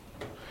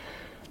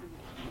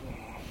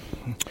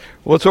Well,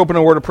 let's open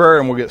a word of prayer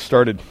and we'll get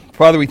started.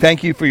 Father, we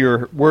thank you for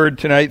your word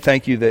tonight.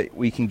 Thank you that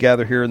we can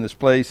gather here in this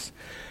place.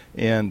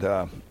 And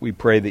we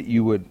pray that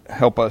you would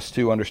help us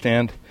to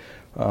understand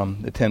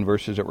the 10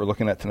 verses that we're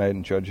looking at tonight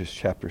in Judges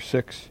chapter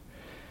 6.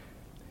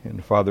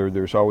 And Father,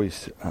 there's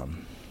always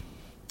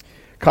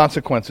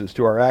consequences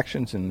to our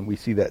actions, and we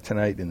see that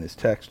tonight in this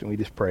text. And we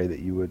just pray that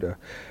you would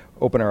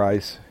open our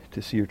eyes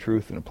to see your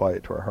truth and apply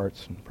it to our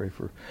hearts. And pray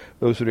for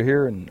those that are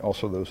here and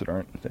also those that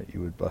aren't, that you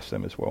would bless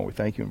them as well. We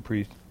thank you and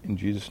pray in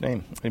Jesus'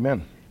 name.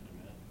 Amen.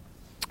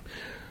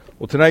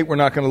 Well, tonight we're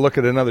not going to look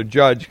at another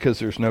judge because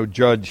there's no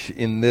judge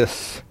in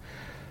this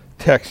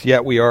text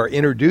yet. We are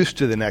introduced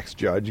to the next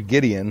judge,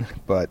 Gideon,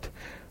 but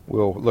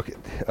we'll look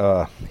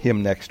at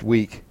him next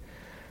week.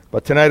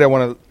 But tonight I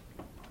want to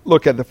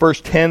look at the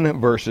first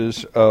 10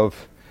 verses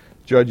of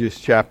Judges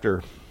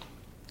chapter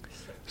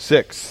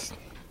 6.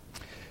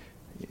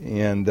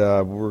 And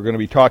we're going to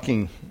be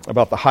talking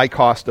about the high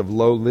cost of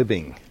low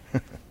living.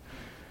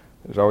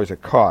 There's always a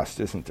cost,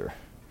 isn't there?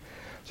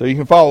 So you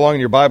can follow along in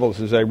your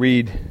Bibles as I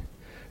read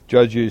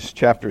Judges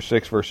chapter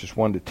 6, verses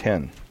 1 to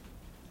 10.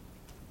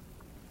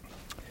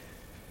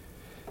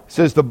 It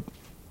says,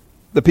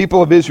 the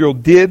people of Israel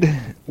did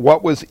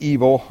what was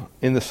evil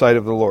in the sight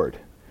of the Lord.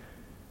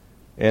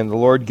 And the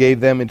Lord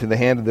gave them into the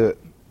hand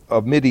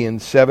of Midian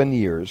 7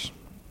 years.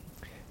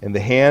 And the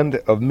hand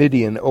of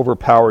Midian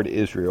overpowered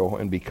Israel.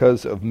 And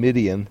because of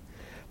Midian,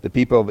 the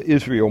people of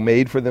Israel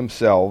made for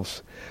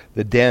themselves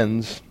the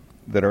dens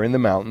that are in the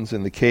mountains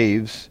and the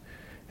caves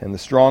and the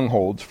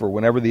strongholds. For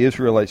whenever the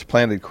Israelites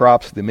planted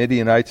crops, the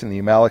Midianites and the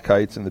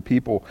Amalekites and the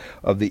people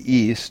of the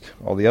east,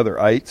 all the other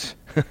ites,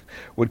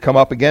 would come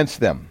up against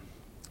them.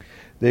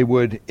 They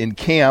would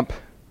encamp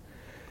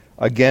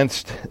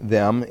against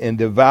them and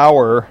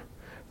devour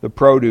the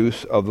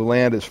produce of the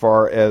land as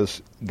far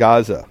as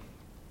Gaza,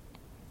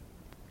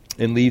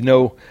 and leave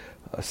no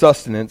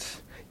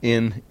sustenance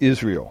in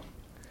Israel,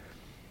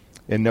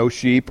 and no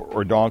sheep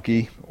or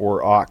donkey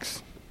or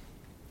ox.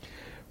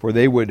 For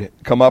they would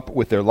come up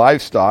with their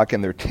livestock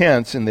and their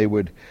tents, and they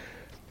would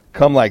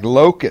come like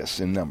locusts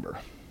in number.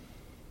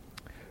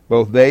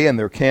 Both they and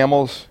their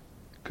camels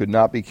could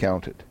not be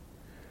counted,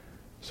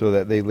 so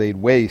that they laid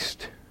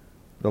waste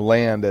the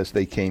land as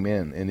they came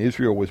in. And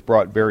Israel was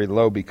brought very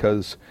low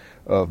because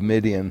of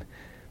Midian,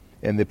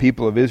 and the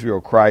people of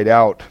Israel cried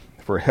out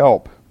for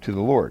help to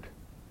the Lord.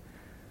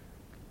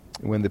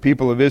 When the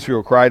people of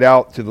Israel cried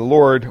out to the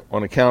Lord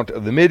on account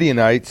of the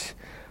Midianites,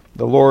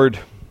 the Lord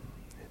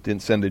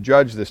didn't send a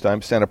judge this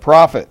time, sent a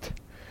prophet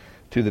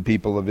to the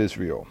people of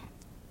Israel.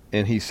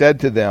 And he said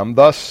to them,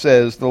 "Thus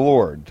says the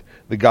Lord,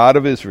 the God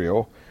of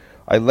Israel,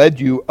 I led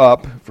you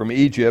up from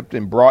Egypt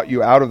and brought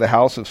you out of the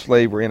house of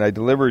slavery, and I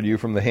delivered you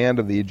from the hand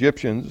of the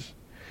Egyptians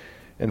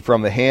and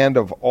from the hand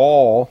of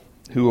all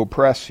who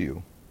oppress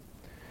you,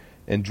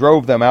 and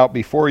drove them out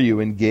before you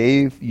and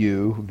gave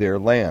you their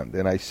land.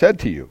 And I said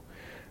to you,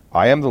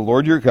 I am the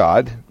Lord your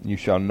God. You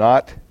shall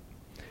not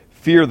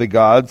fear the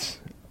gods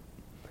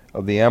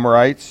of the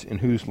Amorites in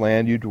whose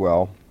land you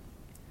dwell,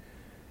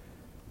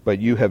 but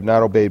you have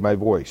not obeyed my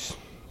voice."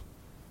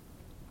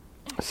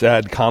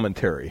 Sad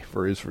commentary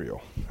for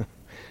Israel.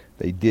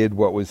 They did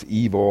what was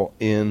evil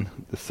in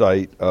the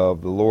sight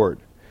of the Lord.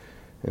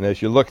 And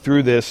as you look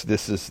through this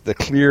is the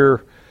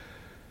clear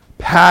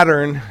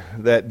pattern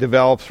that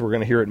develops. We're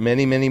going to hear it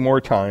many, many more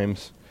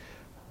times.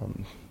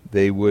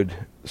 They would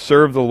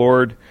serve the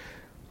Lord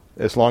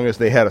as long as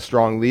they had a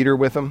strong leader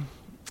with them.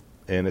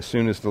 And as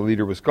soon as the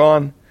leader was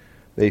gone,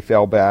 they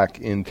fell back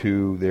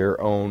into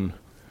their own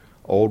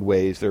old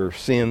ways, their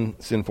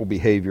sinful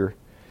behavior.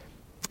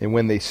 And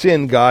when they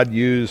sinned, God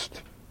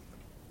used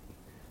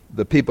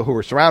the people who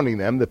were surrounding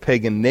them, the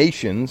pagan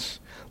nations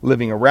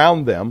living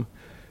around them,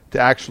 to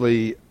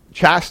actually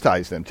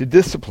chastise them, to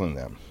discipline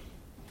them.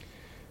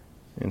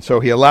 And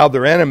so he allowed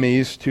their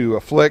enemies to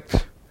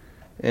afflict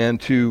and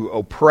to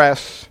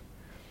oppress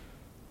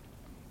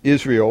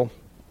Israel,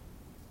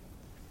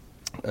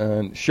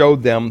 and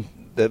showed them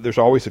that there's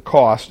always a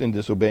cost in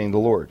disobeying the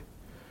Lord.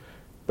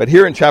 But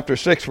here in chapter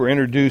 6, we're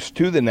introduced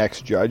to the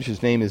next judge.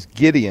 His name is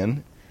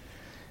Gideon,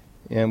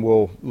 and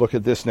we'll look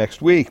at this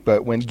next week.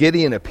 But when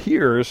Gideon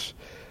appears,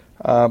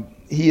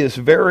 he is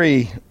a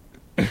very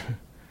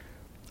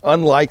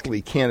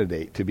unlikely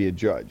candidate to be a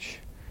judge.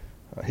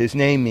 His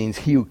name means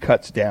he who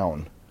cuts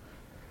down.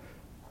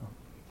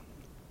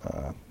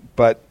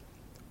 But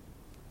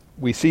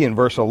we see in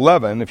verse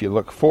 11, if you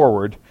look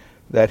forward,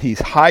 that he's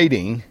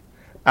hiding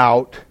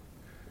out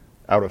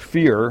of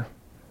fear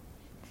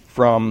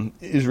from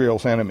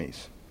Israel's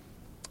enemies.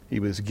 He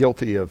was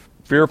guilty of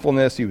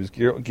fearfulness. He was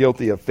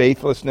guilty of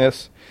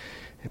faithlessness.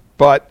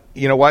 But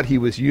you know what? He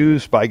was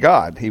used by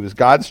God. He was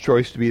God's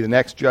choice to be the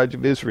next judge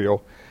of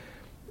Israel.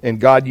 And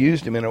God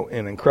used him in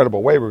an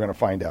incredible way, we're going to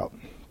find out.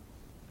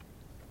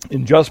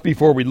 And just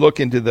before we look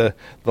into the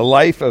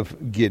life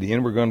of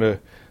Gideon, we're going to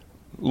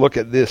look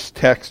at this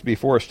text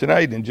before us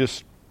tonight, and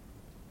just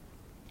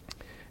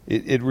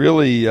it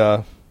really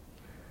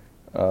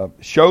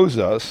shows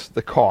us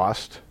the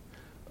cost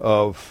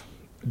of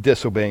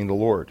disobeying the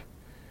Lord.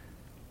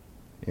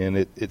 And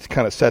it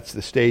kind of sets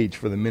the stage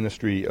for the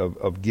ministry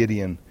of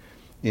Gideon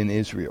in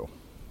Israel.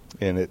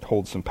 And it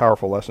holds some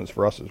powerful lessons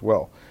for us as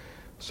well.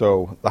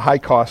 So the high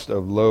cost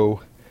of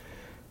low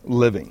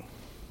living.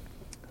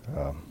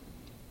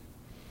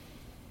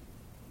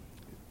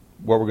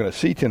 What we're going to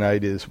see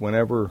tonight is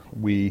whenever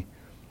we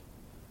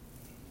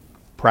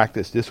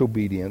practice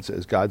disobedience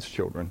as God's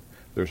children,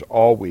 there's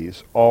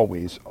always,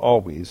 always,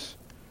 always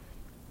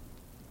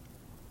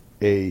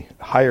a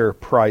higher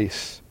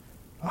price,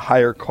 a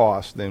higher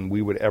cost than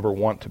we would ever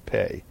want to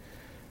pay.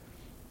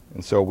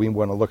 And so we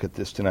want to look at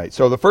this tonight.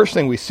 So the first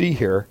thing we see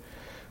here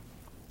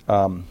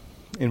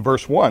in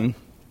verse 1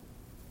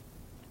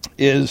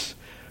 is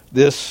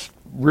this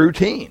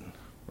routine,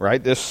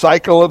 right? This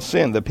cycle of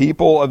sin. The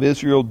people of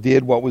Israel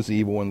did what was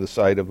evil in the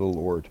sight of the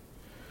Lord.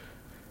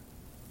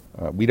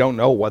 We don't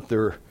know what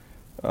their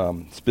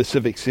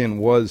specific sin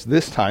was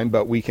this time,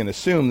 but we can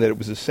assume that it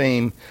was the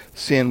same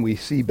sin we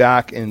see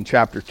back in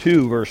chapter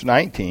 2, verse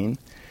 19.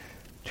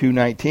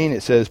 2:19,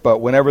 it says, "But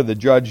whenever the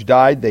judge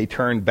died, they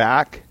turned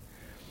back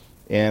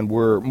and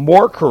were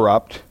more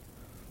corrupt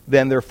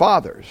than their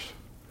fathers."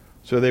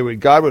 So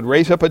God would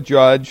raise up a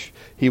judge.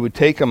 He would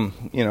take them,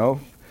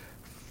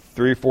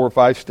 3, 4,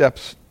 5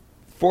 steps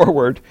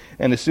forward,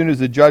 and as soon as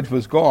the judge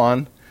was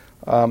gone,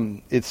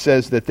 it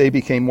says that they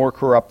became more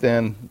corrupt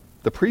than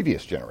the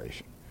previous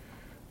generation.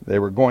 They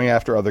were going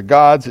after other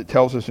gods. It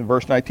tells us in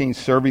verse 19,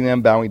 serving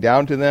them, bowing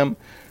down to them.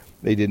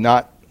 They did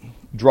not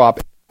drop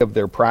any of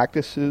their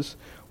practices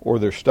or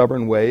their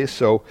stubborn ways,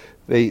 so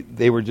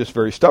they were just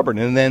very stubborn.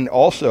 And then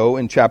also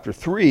in chapter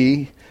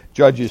 3,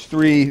 Judges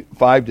 3,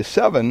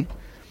 5-7,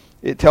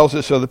 it tells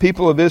us, "So the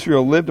people of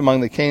Israel lived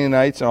among the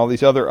Canaanites and all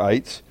these other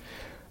ites,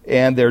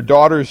 and their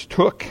daughters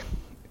took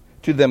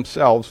to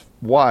themselves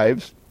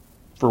wives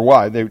for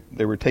wives."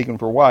 They were taken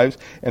for wives,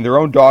 and their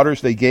own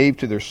daughters they gave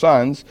to their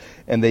sons,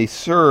 and they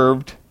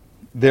served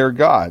their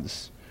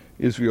gods.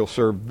 Israel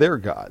served their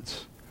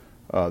gods,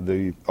 all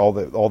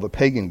the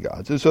pagan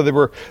gods, and so they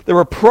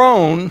were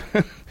prone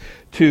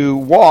to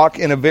walk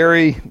in a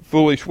very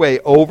foolish way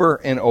over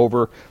and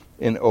over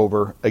and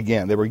over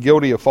again. They were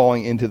guilty of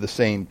falling into the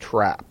same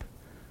trap,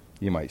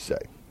 you might say.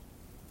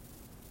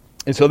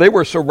 And so they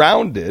were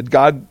surrounded.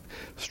 God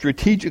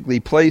strategically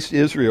placed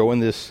Israel in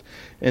this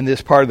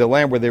part of the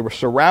land where they were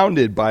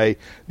surrounded by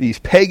these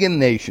pagan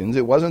nations.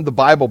 It wasn't the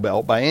Bible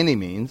Belt by any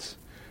means.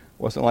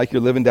 It wasn't like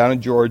you're living down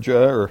in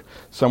Georgia or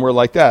somewhere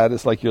like that.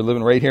 It's like you're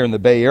living right here in the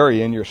Bay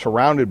Area and you're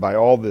surrounded by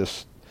all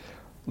this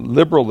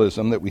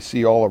liberalism that we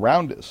see all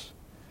around us.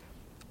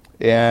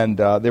 And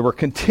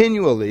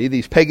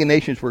these pagan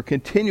nations were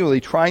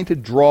continually trying to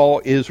draw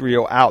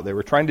Israel out. They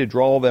were trying to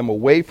draw them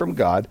away from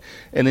God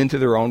and into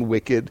their own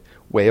wicked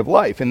way of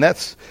life. And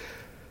that's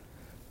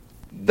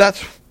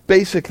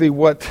basically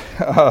what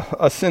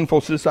a sinful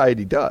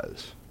society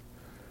does.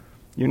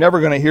 You're never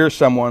going to hear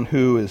someone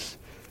who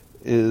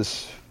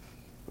is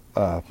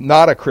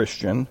not a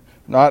Christian,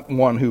 not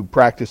one who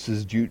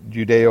practices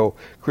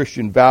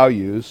Judeo-Christian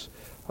values.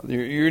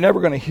 You're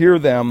never going to hear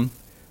them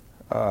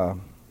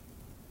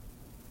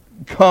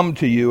come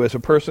to you as a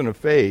person of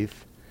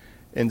faith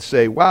and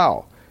say,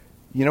 "Wow,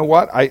 you know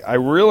what? I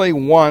really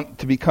want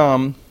to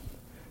become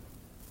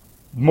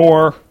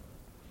more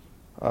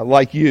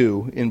like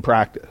you in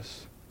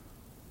practice."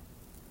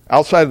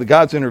 Outside of the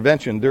God's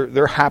intervention,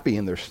 they're happy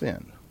in their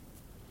sin.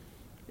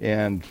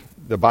 And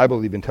the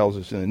Bible even tells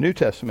us in the New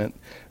Testament,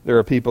 there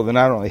are people that are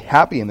not only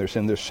happy in their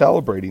sin, they're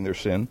celebrating their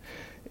sin,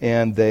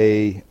 and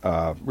they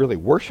really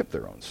worship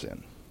their own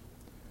sin.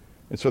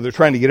 And so they're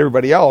trying to get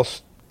everybody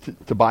else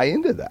to buy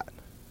into that.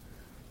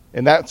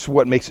 And that's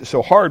what makes it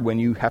so hard when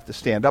you have to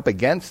stand up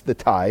against the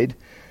tide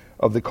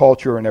of the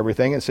culture and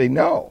everything and say,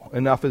 "No,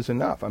 enough is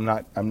enough. I'm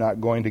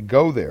not going to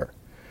go there."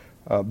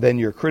 Then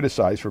you're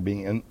criticized for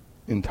being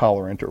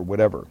intolerant or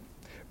whatever.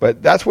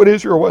 But that's what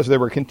Israel was. They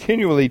were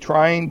continually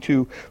trying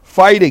to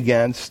fight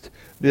against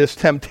this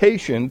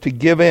temptation to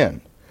give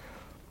in.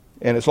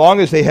 And as long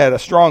as they had a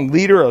strong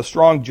leader, a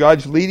strong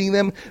judge leading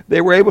them,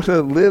 they were able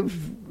to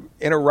live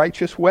in a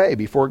righteous way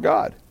before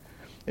God.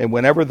 And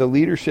whenever the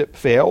leadership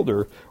failed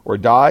or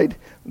died,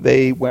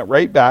 they went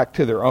right back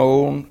to their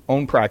own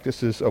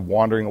practices of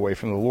wandering away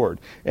from the Lord.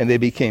 And they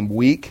became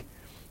weak,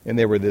 and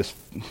they were this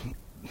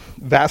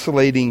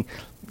vacillating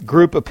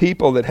group of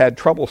people that had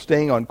trouble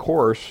staying on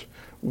course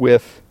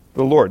with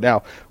the Lord.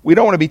 Now, we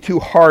don't want to be too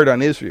hard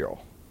on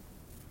Israel,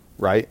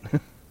 right?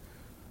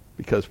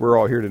 Because we're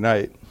all here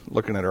tonight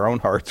looking at our own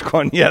hearts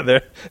going, "Yeah,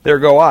 there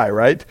go I,"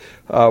 right?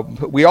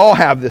 We all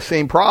have the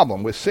same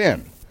problem with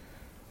sin.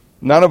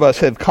 None of us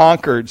have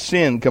conquered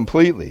sin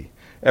completely.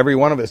 Every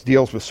one of us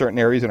deals with certain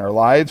areas in our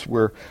lives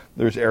where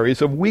there's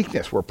areas of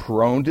weakness. We're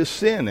prone to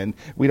sin, and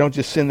we don't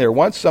just sin there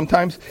once.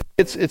 Sometimes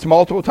it's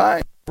multiple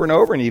times, over and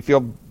over, and you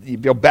feel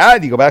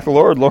bad. You go back to the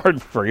Lord,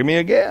 "Lord, forgive me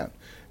again."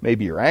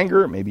 Maybe your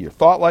anger, maybe your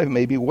thought life,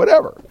 maybe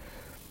whatever.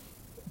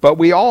 But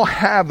we all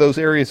have those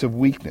areas of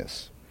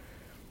weakness.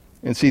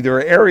 And see, there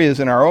are areas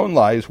in our own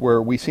lives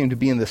where we seem to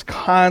be in this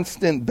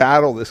constant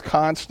battle, this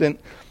constant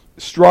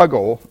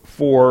struggle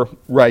for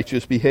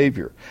righteous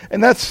behavior.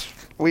 And that's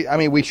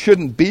we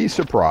shouldn't be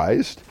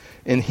surprised.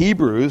 In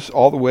Hebrews,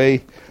 all the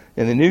way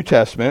in the New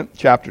Testament,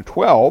 chapter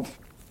 12,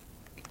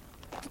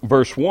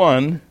 verse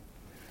 1,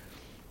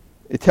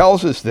 it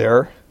tells us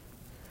there,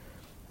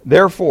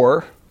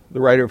 therefore, the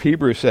writer of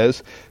Hebrews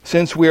says,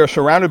 since we are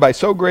surrounded by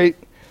so great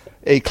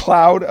a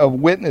cloud of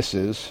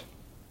witnesses,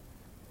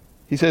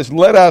 he says,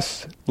 let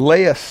us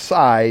lay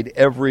aside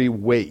every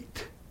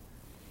weight.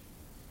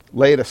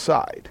 Lay it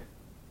aside.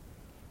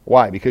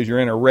 Why? Because you're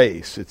in a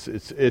race.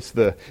 It's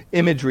the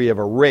imagery of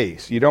a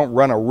race. You don't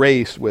run a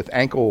race with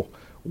ankle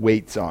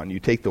weights on. You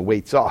take the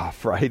weights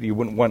off, right? You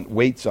wouldn't want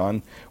weights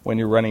on when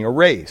you're running a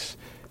race.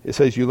 It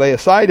says you lay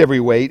aside every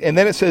weight, and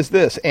then it says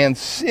this, and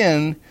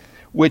sin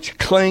which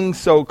clings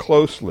so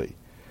closely,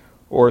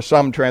 or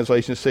some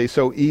translations say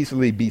so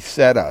easily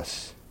beset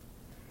us,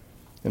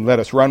 and let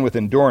us run with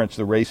endurance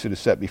the race that is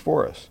set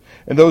before us.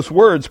 And those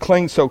words,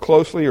 cling so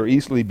closely or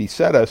easily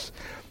beset us,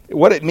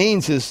 what it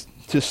means is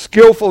to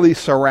skillfully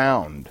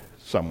surround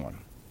someone.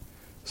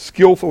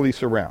 Skillfully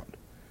surround.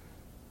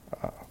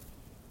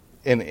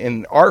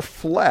 And our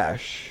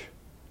flesh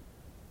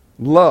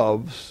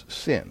loves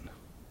sin.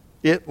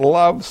 It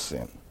loves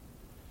sin.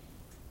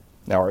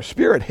 Now, our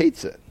spirit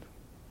hates it,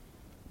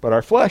 but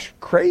our flesh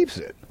craves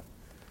it.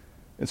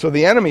 And so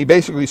the enemy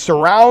basically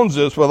surrounds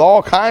us with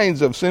all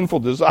kinds of sinful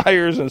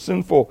desires and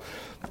sinful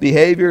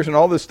behaviors and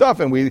all this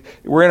stuff. And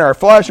we're in our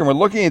flesh and we're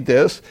looking at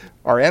this.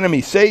 Our enemy,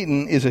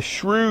 Satan, is a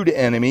shrewd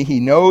enemy. He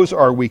knows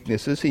our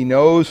weaknesses. He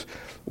knows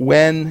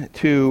when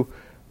to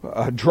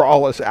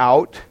draw us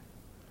out,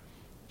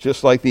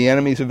 just like the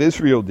enemies of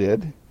Israel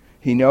did.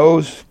 He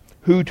knows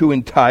who to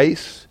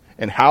entice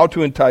and how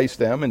to entice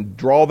them and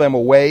draw them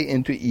away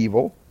into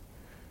evil.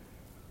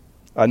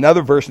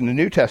 Another verse in the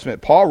New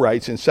Testament, Paul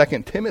writes in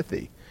 2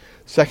 Timothy.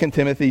 2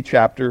 Timothy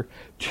chapter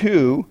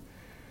 2,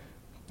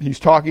 he's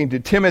talking to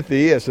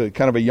Timothy as a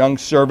kind of a young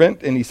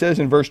servant, and he says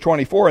in verse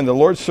 24, and the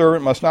Lord's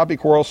servant must not be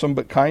quarrelsome,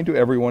 but kind to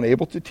everyone,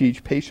 able to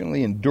teach,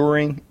 patiently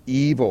enduring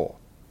evil.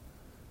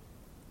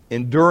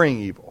 Enduring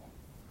evil.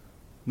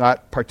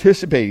 Not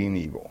participating in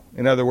evil.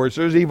 In other words,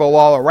 there's evil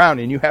all around,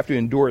 and you have to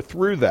endure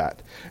through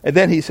that. And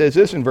then he says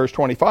this in verse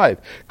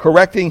 25,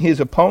 correcting his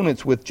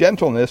opponents with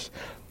gentleness,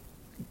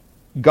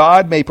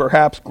 God may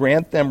perhaps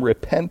grant them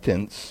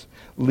repentance,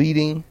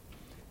 leading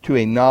to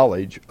a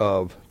knowledge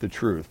of the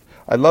truth.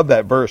 I love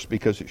that verse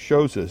because it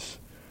shows us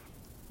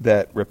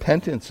that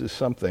repentance is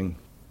something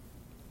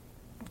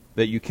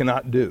that you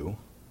cannot do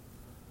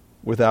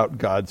without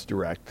God's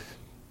direct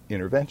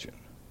intervention.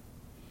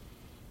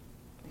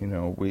 You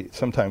know,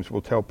 sometimes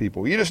we'll tell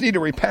people, you just need to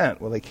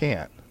repent. Well, they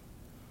can't.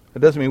 It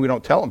doesn't mean we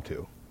don't tell them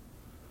to.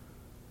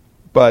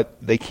 But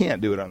they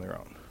can't do it on their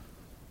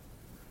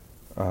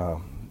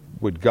own.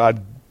 Would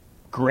God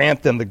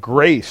grant them the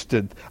grace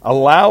to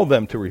allow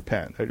them to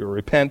repent?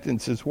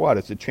 Repentance is what?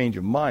 It's a change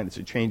of mind. It's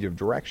a change of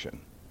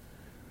direction.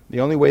 The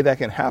only way that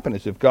can happen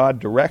is if God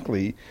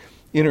directly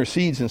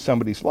intercedes in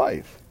somebody's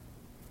life.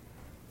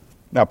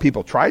 Now,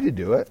 people try to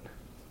do it.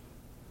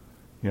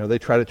 You know, they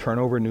try to turn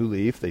over a new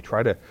leaf. They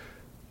try to,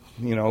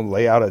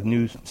 lay out a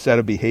new set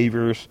of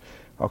behaviors.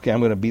 Okay, I'm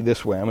going to be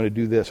this way. I'm going to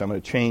do this. I'm going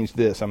to change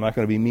this. I'm not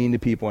going to be mean to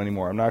people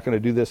anymore. I'm not going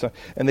to do this.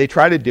 And they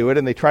try to do it,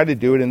 and they try to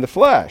do it in the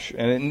flesh.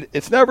 And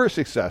it's never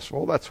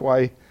successful. That's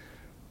why,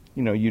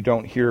 you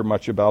don't hear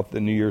much about the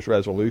New Year's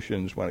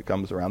resolutions when it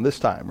comes around this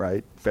time,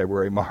 right?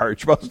 February,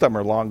 March. Most of them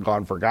are long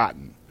gone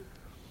forgotten.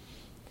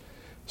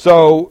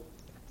 So,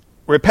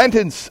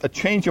 repentance, a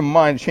change of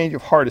mind, a change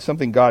of heart is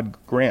something God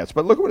grants.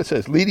 But look at what it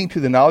says, leading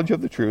to the knowledge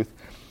of the truth.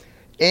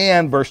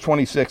 And, verse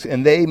 26,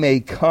 and they may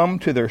come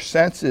to their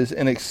senses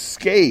and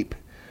escape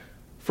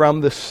from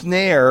the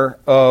snare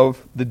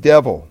of the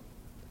devil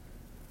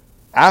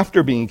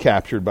after being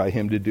captured by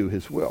him to do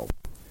his will.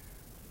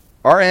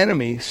 Our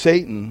enemy,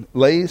 Satan,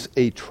 lays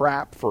a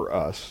trap for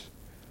us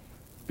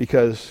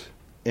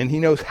and he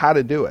knows how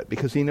to do it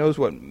because he knows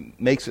what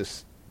makes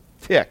us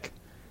tick.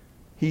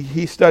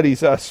 He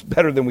studies us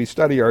better than we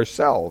study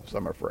ourselves,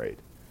 I'm afraid.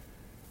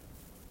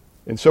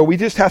 And so we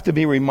just have to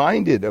be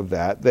reminded of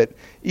that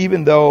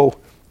even though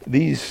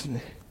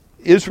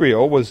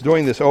Israel was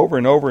doing this over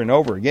and over and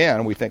over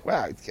again, we think,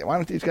 wow, why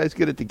don't these guys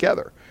get it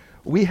together?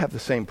 We have the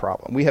same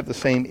problem. We have the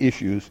same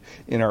issues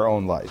in our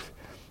own life.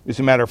 As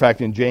a matter of fact,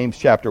 in James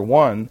chapter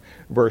 1,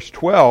 verse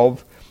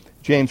 12,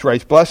 James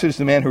writes, blessed is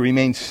the man who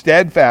remains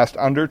steadfast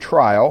under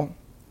trial,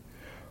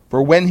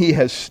 for when he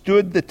has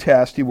stood the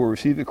test, he will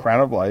receive the crown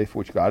of life,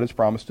 which God has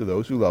promised to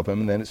those who love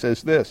him. And then it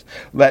says this,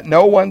 let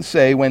no one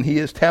say when he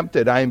is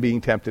tempted, I am being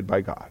tempted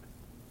by God.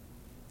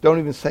 Don't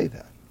even say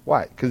that.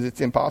 Why? Because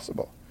it's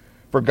impossible.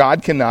 For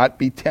God cannot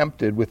be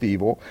tempted with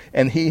evil,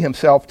 and he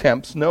himself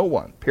tempts no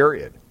one,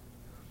 period.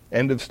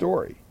 End of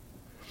story.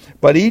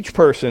 But each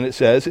person, it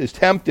says, is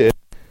tempted,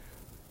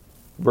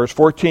 verse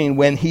 14,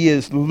 when he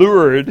is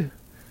lured,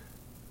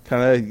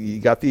 you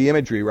got the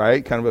imagery,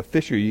 right? Kind of a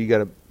fisher. You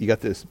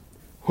got this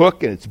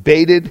hook and it's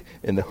baited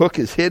and the hook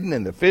is hidden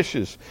and the fish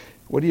is,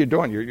 what are you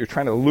doing? You're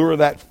trying to lure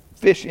that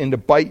fish in to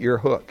bite your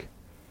hook.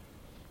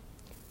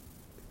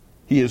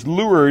 He is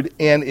lured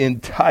and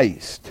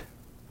enticed.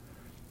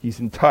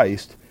 He's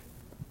enticed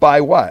by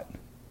what?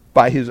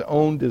 By his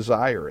own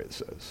desire, it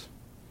says.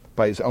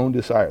 By his own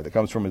desire that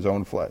comes from his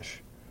own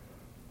flesh.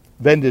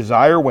 Then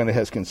desire, when it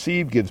has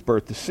conceived, gives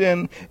birth to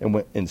sin,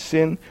 and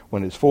sin,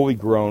 when it is fully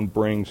grown,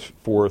 brings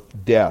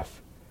forth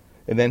death.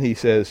 And then he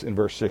says in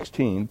verse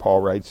 16,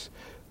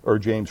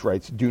 James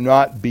writes, do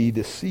not be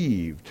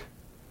deceived,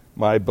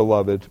 my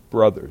beloved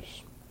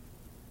brothers.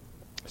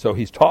 So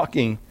he's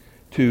talking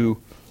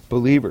to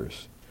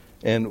believers.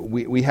 And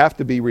we have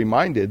to be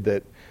reminded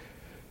that,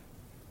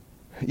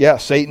 yeah,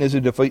 Satan is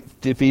a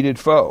defeated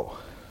foe.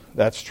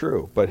 That's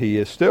true. But he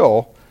is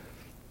still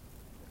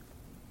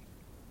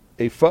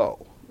a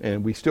foe.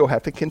 And we still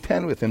have to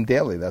contend with him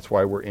daily. That's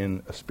why we're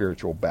in a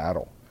spiritual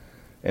battle.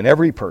 And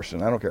every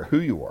person, I don't care who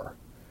you are,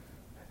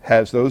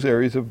 has those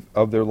areas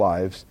of their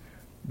lives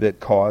that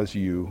cause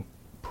you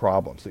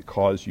problems, that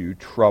cause you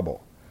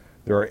trouble.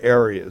 There are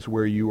areas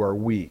where you are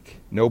weak.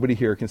 Nobody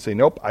here can say,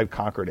 nope, I've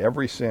conquered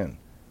every sin.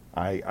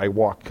 I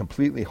walk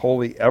completely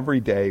holy every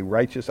day,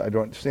 righteous.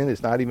 Sin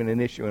is not even an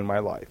issue in my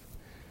life.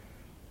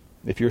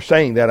 If you're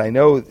saying that, I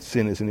know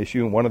sin is an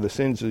issue, and one of the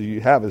sins that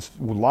you have is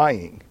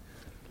lying.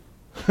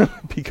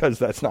 Because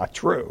that's not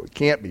true. It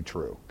can't be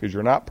true, because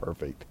you're not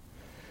perfect.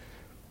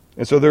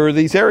 And so there are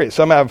these areas.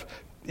 Some have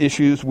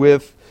issues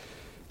with,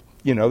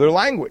 their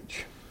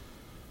language.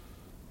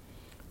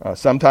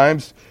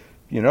 Sometimes,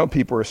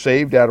 people are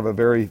saved out of a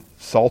very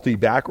salty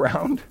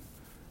background,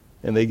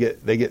 and they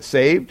get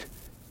saved,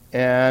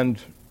 and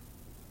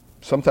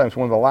sometimes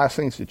one of the last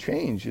things to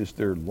change is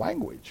their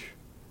language.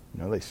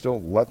 They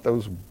still let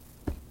those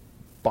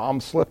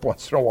bombs slip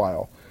once in a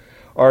while.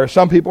 Or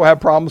some people have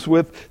problems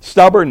with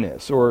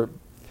stubbornness or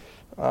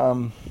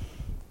an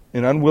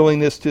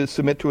unwillingness to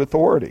submit to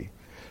authority.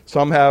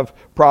 Some have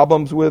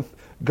problems with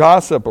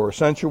gossip or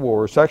sensual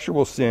or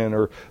sexual sin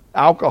or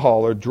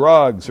alcohol or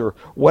drugs or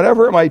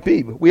whatever it might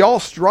be. We all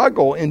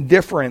struggle in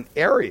different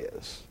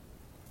areas.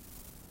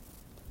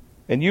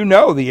 And you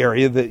know the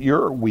area that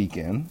you're weak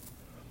in.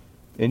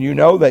 And you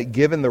know that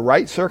given the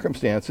right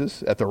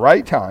circumstances at the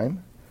right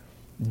time,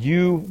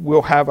 you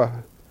will have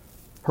a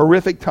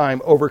horrific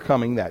time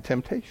overcoming that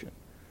temptation.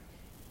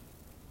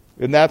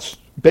 And that's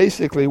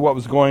basically what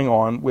was going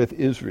on with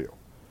Israel.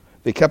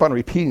 They kept on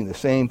repeating the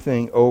same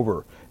thing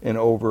over and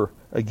over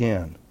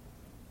again.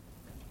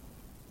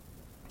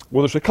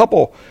 Well, there's a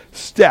couple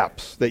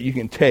steps that you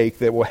can take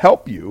that will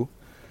help you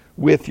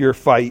with your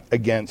fight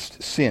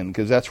against sin,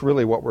 because that's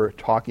really what we're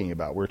talking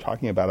about. We're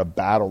talking about a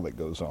battle that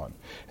goes on.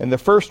 And the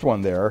first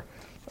one there,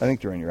 I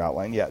think they're in your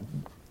outline,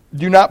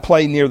 do not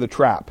play near the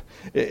trap.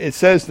 It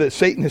says that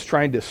Satan is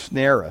trying to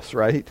snare us,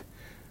 right?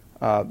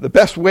 The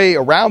best way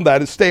around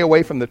that is stay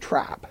away from the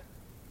trap.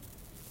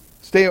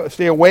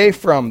 Stay away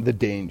from the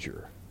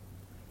danger.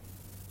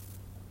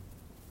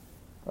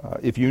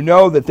 If you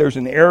know that there's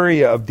an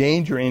area of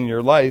danger in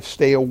your life,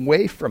 stay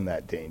away from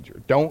that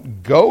danger.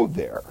 Don't go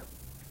there.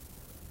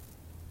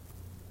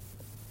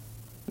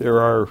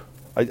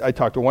 I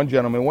talked to one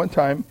gentleman one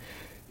time.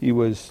 He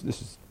was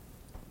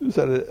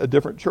at a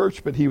different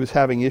church, but he was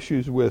having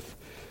issues with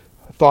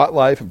thought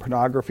life and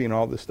pornography and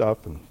all this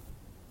stuff, and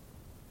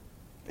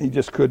he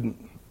just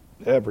couldn't.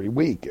 Every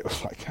week it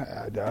was like,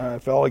 I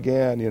fell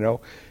again,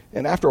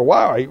 And after a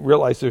while, I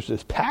realized there's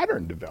this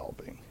pattern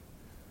developing.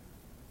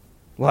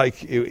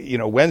 Like,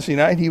 Wednesday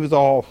night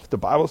the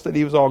Bible study,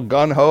 he was all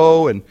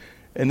gun-ho, and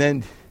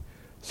then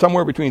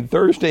somewhere between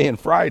Thursday and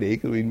Friday,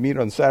 because we'd meet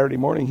on Saturday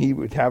morning, he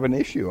would have an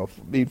issue.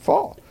 He'd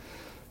fall.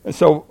 And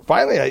so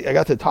finally I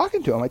got to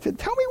talking to him. I said,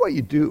 tell me what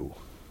you do.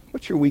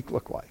 What's your week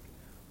look like?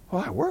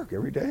 Well, I work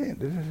every day.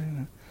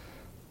 And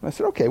I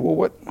said, okay,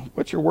 well,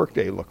 what's your work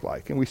day look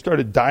like? And we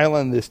started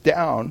dialing this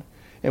down.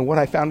 And what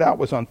I found out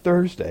was on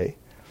Thursday,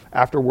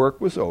 after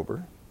work was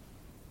over,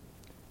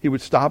 he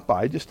would stop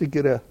by just to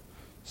get a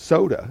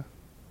soda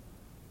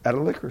at a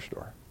liquor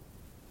store.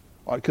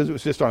 Because it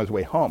was just on his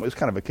way home. It was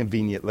kind of a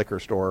convenient liquor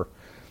store.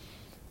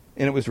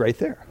 And it was right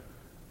there.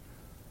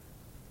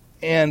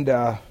 And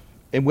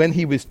when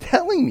he was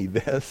telling me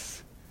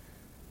this,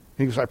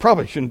 he goes, I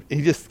probably shouldn't,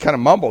 he just kind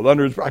of mumbled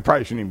under his, I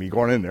probably shouldn't even be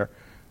going in there.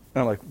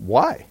 And I'm like,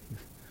 why?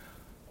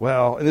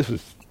 Well, and this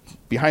was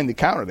behind the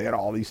counter. They had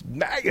all these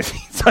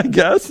magazines, I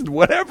guess, and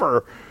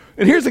whatever.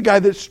 And here's a guy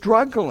that's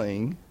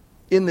struggling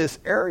in this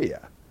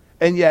area.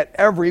 And yet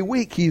every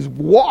week he's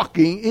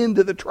walking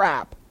into the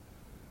trap.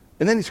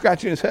 And then he's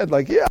scratching his head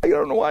like, I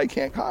don't know why I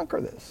can't conquer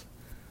this.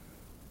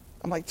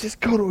 I'm like, just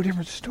go to a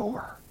different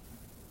store.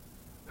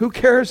 Who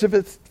cares if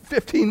it's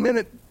a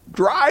 15-minute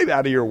drive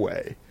out of your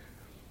way?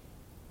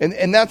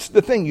 And that's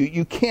the thing.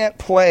 You can't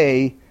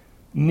play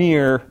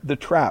near the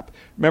trap.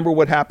 Remember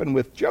what happened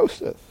with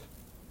Joseph,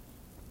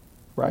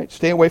 right?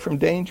 Stay away from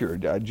danger.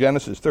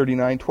 Genesis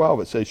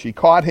 39:12, it says, she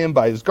caught him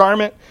by his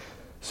garment,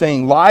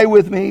 saying, lie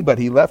with me, but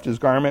he left his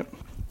garment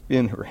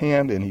in her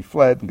hand, and he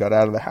fled and got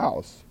out of the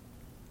house.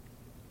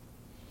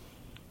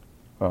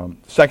 2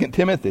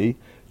 Timothy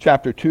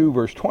chapter 2,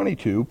 verse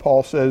 22,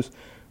 Paul says,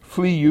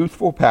 flee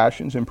youthful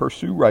passions and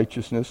pursue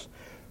righteousness,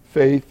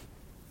 faith,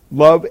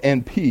 love,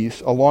 and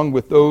peace, along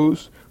with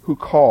those who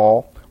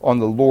call on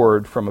the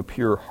Lord from a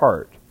pure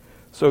heart.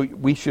 So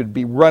we should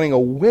be running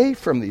away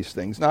from these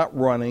things, not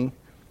running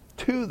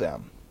to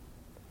them.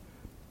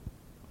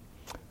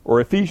 Or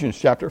Ephesians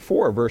chapter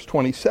 4, verse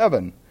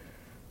 27.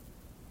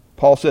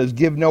 Paul says,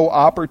 give no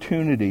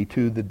opportunity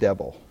to the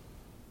devil.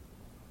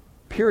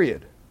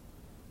 Period.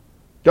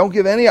 Don't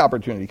give any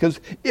opportunity, because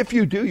if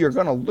you do, you're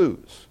going to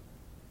lose.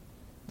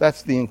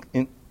 That's the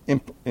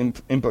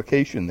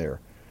implication there.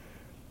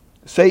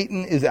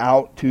 Satan is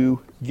out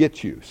to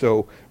get you.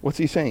 So what's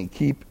he saying?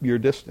 Keep your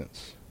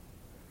distance.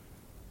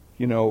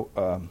 You know,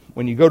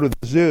 when you go to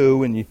the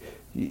zoo and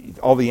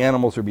all the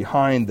animals are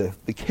behind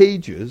the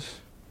cages,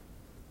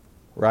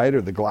 right,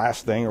 or the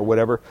glass thing or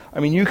whatever,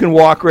 I mean, you can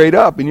walk right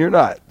up and you're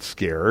not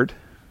scared.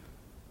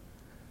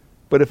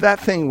 But if that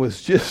thing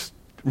was just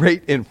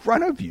right in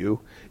front of you,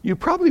 you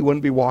probably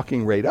wouldn't be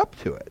walking right up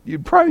to it.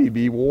 You'd probably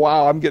be,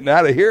 wow, I'm getting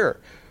out of here.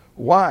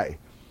 Why?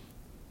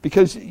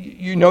 Because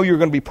you know you're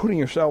going to be putting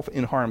yourself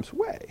in harm's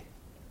way.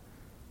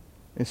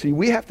 And see,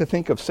 we have to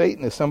think of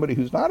Satan as somebody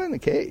who's not in a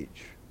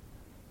cage.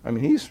 I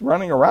mean, he's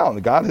running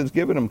around. God has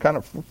given him kind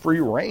of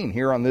free reign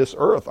here on this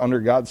earth under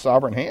God's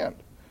sovereign hand.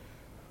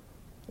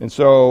 And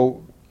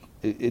so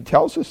it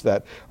tells us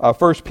that.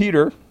 1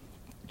 Peter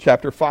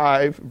chapter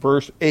 5,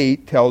 verse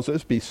 8 tells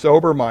us, be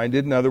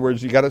sober-minded. In other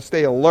words, you got to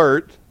stay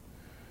alert.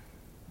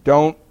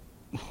 Don't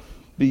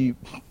be,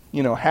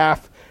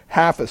 half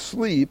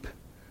asleep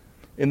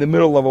in the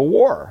middle of a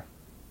war.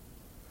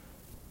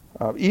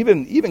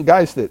 Even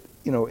guys that,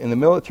 in the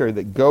military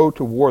that go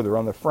to war, they're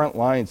on the front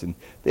lines and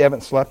they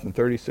haven't slept in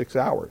 36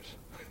 hours.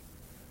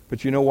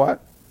 But you know what?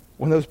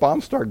 When those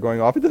bombs start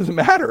going off, it doesn't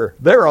matter.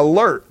 They're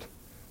alert.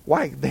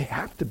 Why? They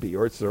have to be,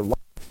 or it's their life.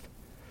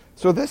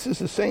 So this is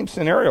the same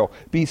scenario.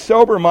 Be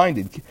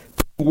sober-minded. Be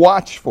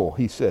watchful,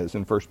 he says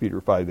in 1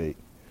 Peter 5:8.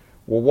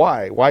 Well,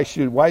 why? Why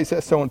is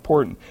that so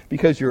important?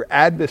 Because your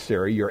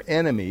adversary, your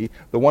enemy,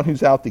 the one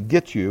who's out to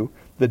get you,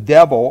 the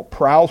devil,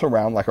 prowls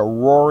around like a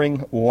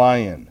roaring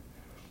lion.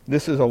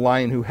 This is a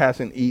lion who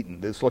hasn't eaten,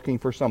 that's looking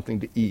for something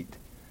to eat.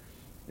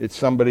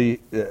 It's a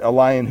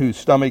lion whose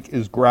stomach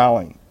is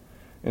growling.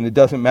 And it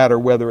doesn't matter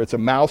whether it's a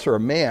mouse or a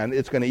man,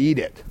 it's going to eat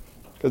it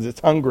because it's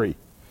hungry.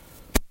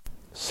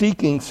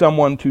 Seeking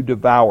someone to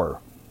devour.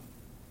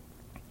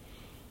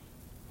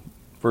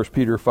 1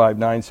 Peter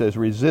 5:9 says,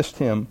 resist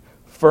him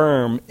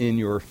firm in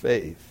your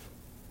faith.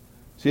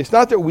 See, it's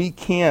not that we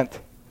can't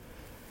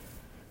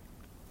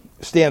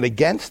stand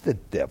against the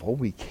devil.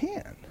 We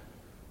can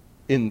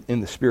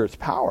in the Spirit's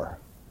power.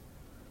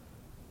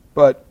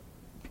 But,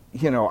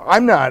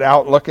 I'm not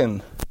out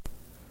looking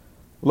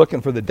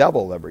for the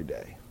devil every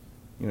day.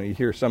 You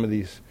hear some of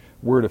these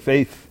Word of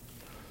Faith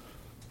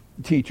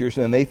teachers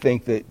and they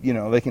think that,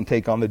 they can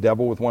take on the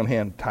devil with one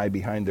hand tied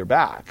behind their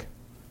back.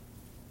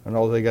 And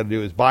all they got to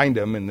do is bind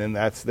him, and then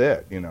that's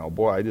it.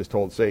 Boy, I just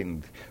told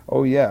Satan,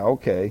 oh yeah,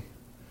 okay.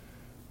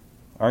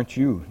 Aren't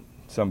you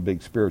some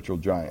big spiritual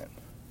giant?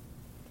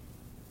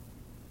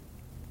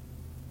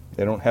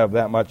 They don't have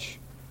that much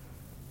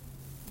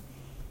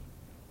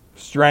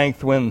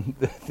strength when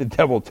the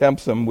devil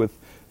tempts them with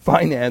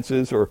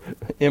finances or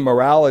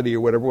immorality or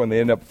whatever. When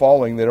they end up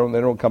falling, they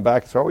don't come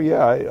back and say, oh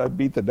yeah, I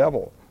beat the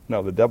devil.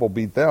 No, the devil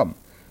beat them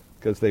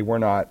because they were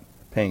not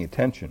paying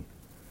attention.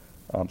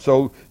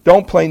 So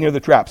don't play near the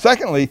trap.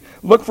 Secondly,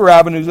 look for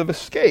avenues of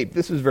escape.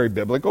 This is very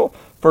biblical.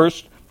 1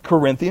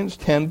 Corinthians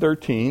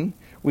 10:13.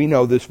 We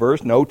know this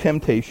verse. No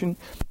temptation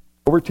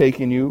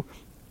overtaking you.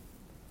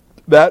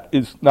 That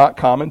is not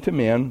common to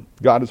man.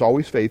 God is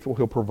always faithful.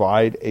 He'll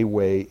provide a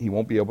way. He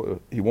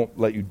won't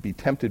let you be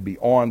tempted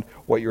beyond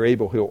what you're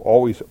able. He'll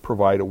always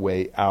provide a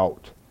way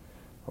out.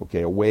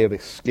 Okay, a way of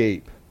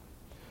escape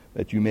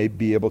that you may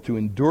be able to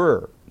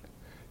endure.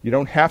 You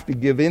don't have to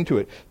give into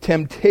it.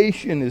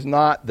 Temptation is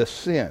not the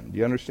sin. Do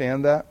you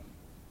understand that?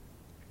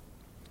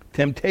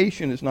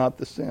 Temptation is not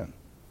the sin.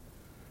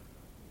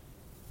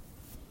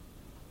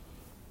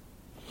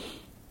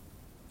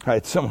 I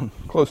had someone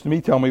close to me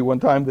tell me one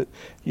time that,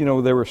 they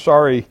were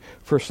sorry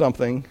for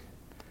something.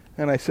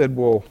 And I said,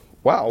 well,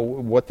 wow,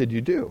 what did you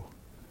do?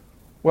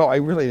 Well, I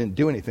really didn't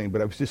do anything,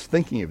 but I was just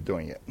thinking of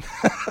doing it.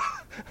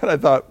 And I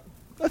thought,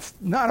 that's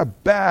not a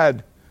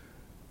bad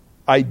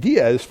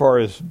idea as far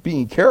as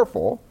being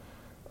careful,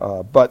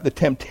 but the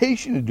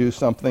temptation to do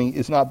something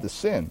is not the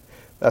sin.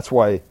 That's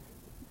why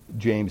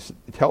James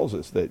tells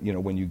us that,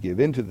 when you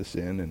give into the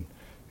sin, and,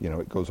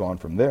 it goes on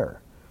from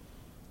there.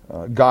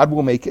 God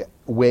will make a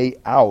way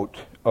out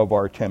of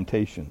our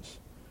temptations,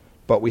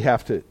 but we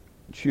have to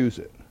choose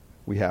it.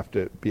 We have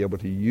to be able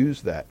to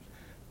use that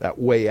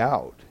way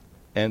out.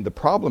 And the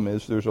problem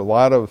is there's a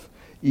lot of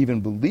even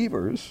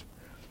believers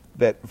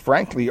that,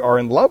 frankly, are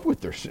in love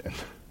with their sin.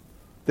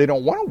 They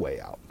don't want a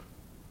way out.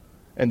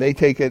 And they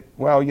take it,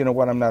 well, you know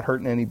what, I'm not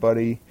hurting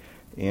anybody,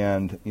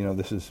 and,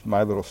 this is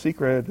my little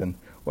secret, and,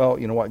 well,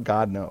 you know what,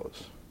 God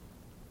knows.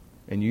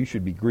 And you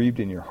should be grieved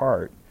in your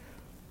heart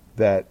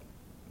that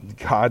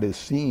God is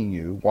seeing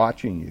you,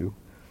 watching you,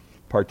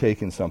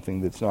 partake in something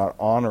that's not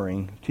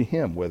honoring to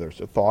Him, whether it's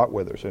a thought,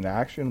 whether it's an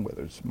action,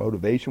 whether it's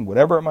motivation,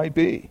 whatever it might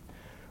be.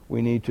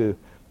 We need to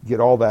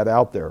get all that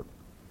out there.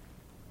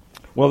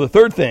 Well, the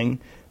third thing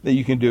that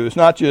you can do is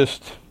not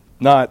just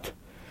not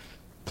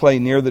play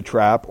near the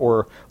trap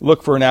or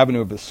look for an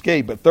avenue of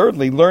escape, but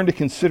thirdly, learn to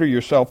consider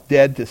yourself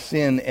dead to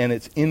sin and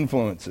its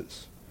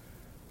influences.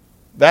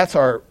 That's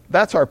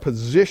our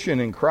position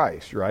in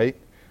Christ, right?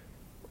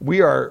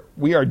 We are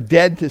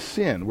dead to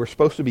sin. We're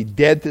supposed to be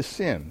dead to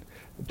sin.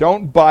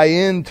 Don't buy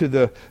into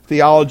the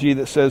theology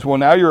that says, well,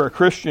 now you're a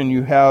Christian,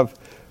 you have,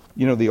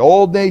 the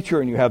old nature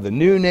and you have the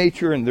new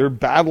nature, and they're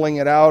battling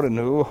it out, and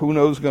who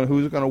knows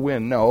who's going to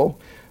win. No,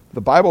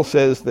 the Bible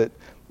says that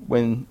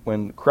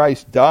when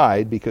Christ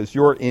died, because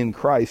you're in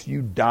Christ,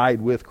 you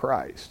died with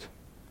Christ,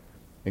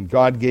 and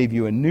God gave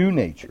you a new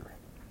nature.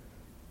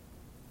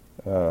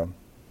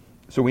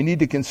 So we need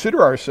to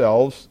consider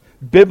ourselves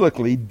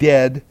biblically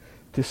dead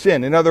to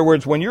sin. In other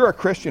words, when you're a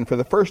Christian for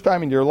the first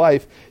time in your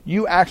life,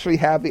 you actually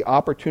have the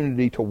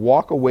opportunity to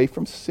walk away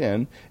from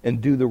sin and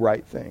do the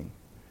right thing,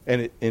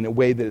 and in a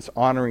way that is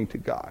honoring to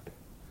God.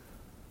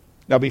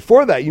 Now,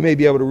 before that, you may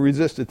be able to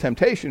resist the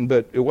temptation,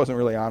 but it wasn't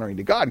really honoring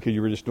to God because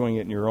you were just doing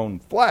it in your own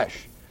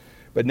flesh.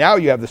 But now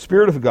you have the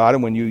Spirit of God,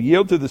 and when you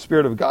yield to the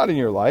Spirit of God in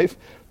your life,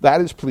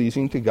 that is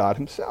pleasing to God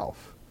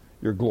himself.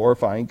 You're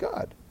glorifying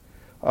God.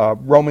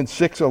 Romans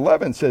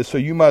 6:11 says, So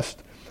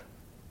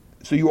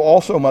you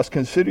also must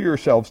consider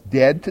yourselves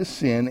dead to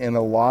sin and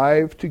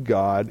alive to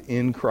God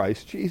in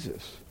Christ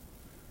Jesus.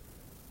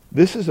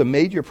 This is a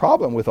major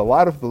problem with a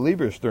lot of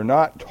believers. They're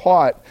not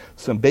taught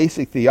some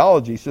basic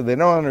theology, so they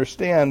don't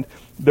understand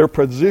their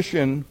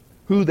position,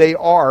 who they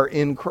are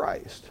in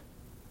Christ.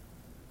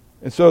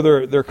 And so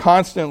they're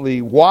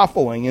constantly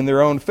waffling in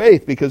their own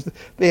faith because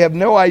they have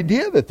no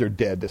idea that they're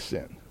dead to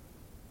sin.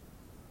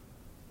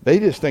 They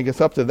just think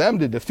it's up to them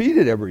to defeat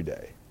it every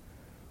day.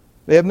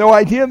 They have no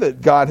idea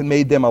that God had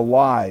made them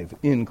alive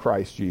in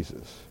Christ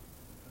Jesus,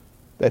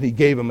 that he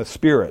gave them a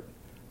spirit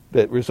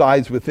that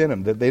resides within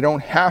them, that they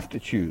don't have to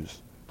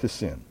choose to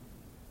sin.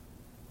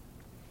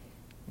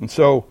 And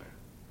so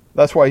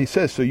that's why he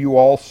says, so you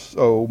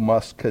also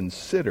must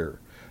consider.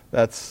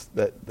 That's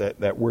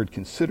that word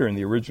consider in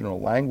the original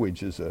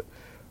language is a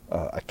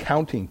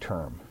counting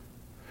term.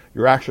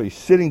 You're actually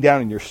sitting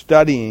down and you're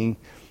studying,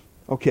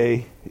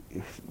 okay,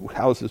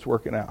 how's this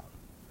working out?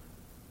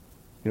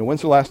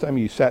 When's the last time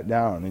you sat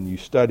down and you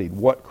studied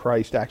what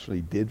Christ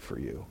actually did for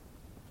you?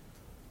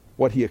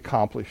 What he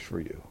accomplished for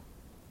you?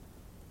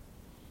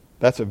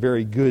 That's a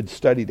very good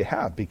study to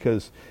have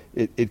because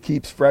it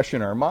keeps fresh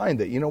in our mind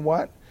that,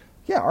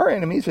 yeah, our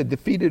enemy's a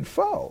defeated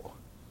foe.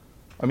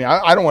 I mean,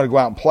 I don't want to go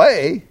out and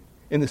play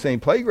in the same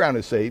playground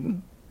as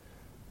Satan,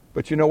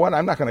 but you know what?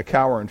 I'm not going to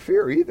cower in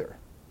fear either.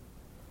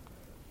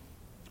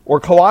 Or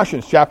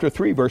Colossians chapter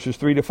 3, verses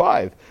 3 to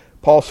 5.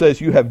 Paul says,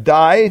 you have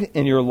died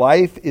and your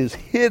life is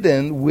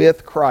hidden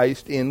with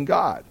Christ in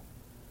God.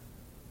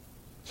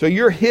 So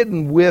you're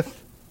hidden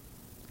with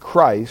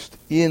Christ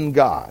in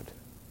God.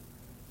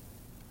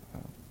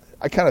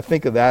 I kind of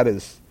think of that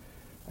as,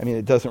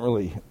 it doesn't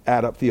really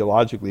add up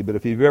theologically, but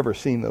if you've ever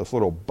seen those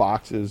little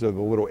boxes or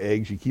the little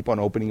eggs, you keep on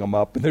opening them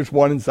up, and there's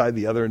one inside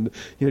the other, and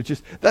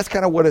that's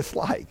kind of what it's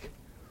like.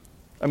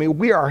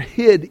 We are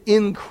hid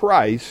in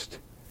Christ,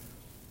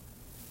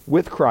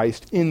 with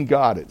Christ in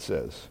God, it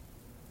says.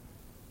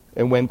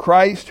 And when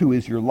Christ, who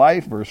is your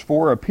life, verse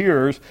 4,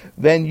 appears,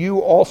 then you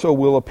also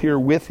will appear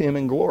with him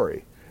in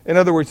glory. In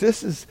other words,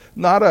 this is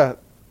not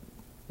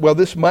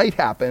this might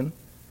happen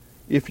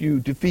if you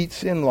defeat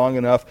sin long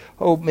enough.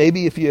 Oh,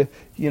 maybe if you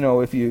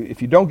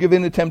don't give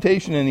in to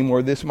temptation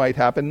anymore, this might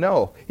happen.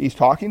 No, he's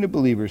talking to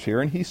believers here,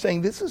 and he's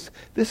saying this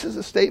is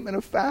a statement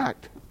of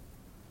fact.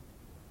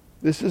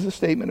 This is a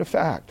statement of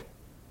fact.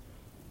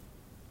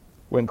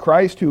 When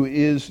Christ, who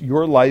is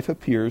your life,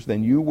 appears,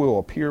 then you will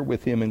appear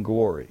with him in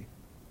glory.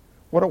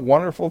 What a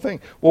wonderful thing.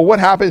 Well, what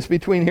happens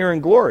between here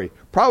and glory?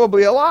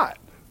 Probably a lot.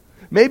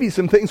 Maybe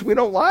some things we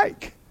don't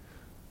like.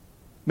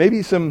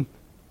 Maybe some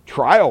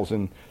trials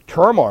and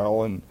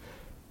turmoil and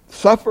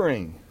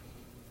suffering.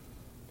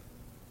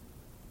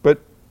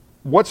 But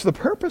what's the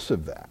purpose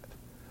of that?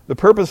 The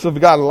purpose of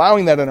God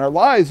allowing that in our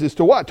lives is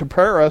to what? To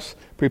prepare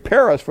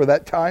us for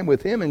that time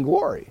with him in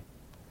glory.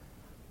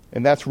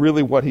 And that's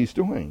really what he's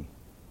doing.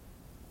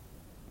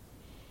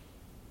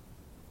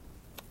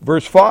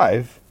 Verse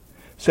 5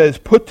 says,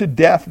 put to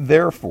death,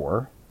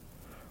 therefore,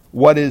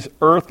 what is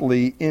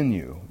earthly in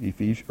you.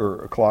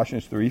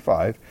 Colossians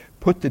 3:5.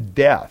 Put to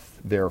death,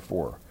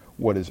 therefore,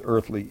 what is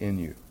earthly in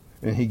you.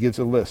 And he gives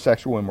a list: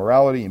 sexual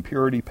immorality,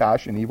 impurity,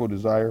 passion, evil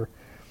desire,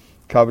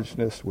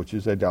 covetousness, which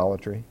is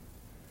idolatry.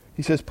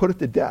 He says, put it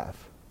to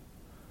death.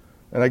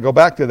 And I go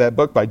back to that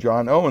book by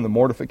John Owen, The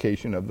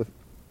Mortification of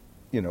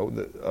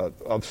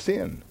of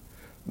Sin.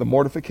 The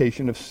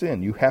mortification of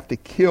sin. You have to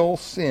kill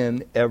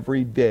sin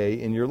every day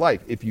in your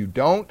life. If you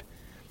don't,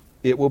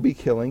 it will be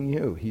killing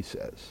you, he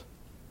says.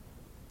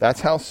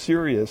 That's how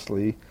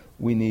seriously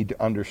we need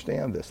to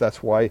understand this.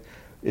 That's why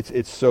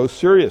it's so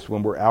serious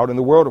when we're out in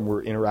the world and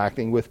we're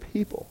interacting with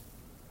people.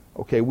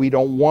 Okay, we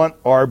don't want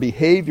our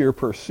behavior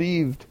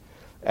perceived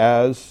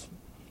as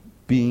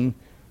being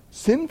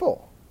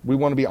sinful. We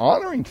want to be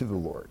honoring to the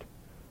Lord.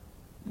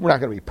 We're not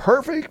going to be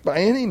perfect by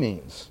any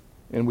means.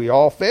 And we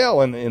all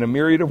fail in a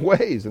myriad of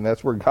ways, and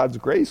that's where God's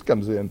grace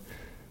comes in.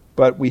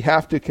 But we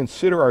have to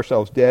consider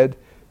ourselves dead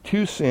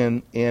to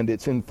sin and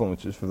its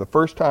influences. For the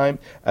first time,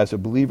 as a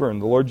believer in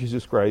the Lord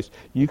Jesus Christ,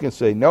 you can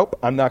say, nope,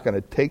 I'm not going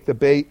to take the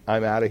bait.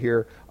 I'm out of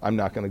here. I'm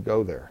not going to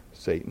go there.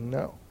 Satan,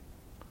 no.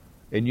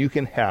 And you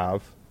can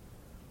have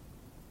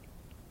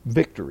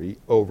victory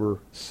over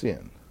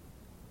sin.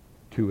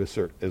 To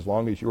assert, as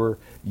long as you're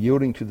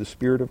yielding to the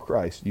Spirit of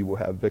Christ, you will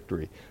have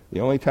victory. The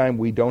only time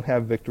we don't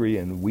have victory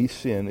and we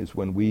sin is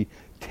when we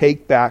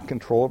take back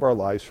control of our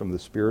lives from the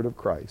Spirit of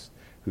Christ,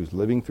 who's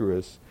living through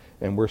us,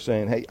 and we're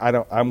saying, hey,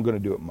 I'm going to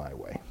do it my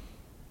way.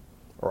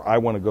 Or I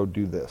want to go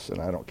do this,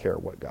 and I don't care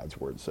what God's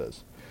Word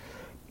says.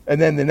 And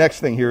then the next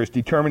thing here is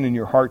determine in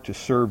your heart to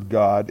serve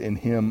God and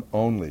Him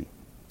only.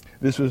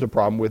 This was a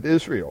problem with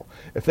Israel.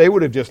 If they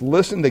would have just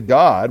listened to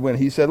God when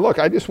He said, look,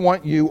 I just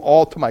want you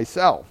all to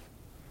myself.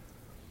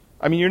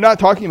 I mean, you're not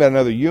talking about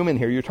another human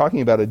here. You're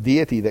talking about a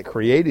deity that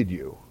created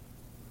you.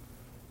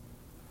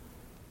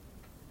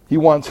 He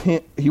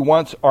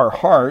wants our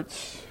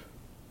hearts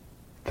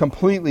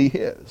completely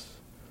His.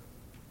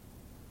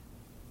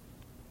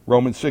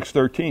 Romans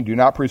 6:13, do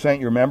not present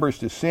your members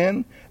to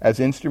sin as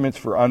instruments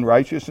for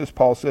unrighteousness,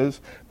 Paul says,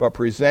 but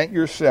present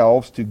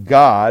yourselves to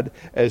God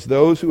as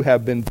those who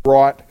have been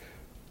brought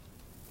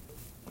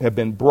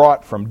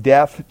from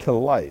death to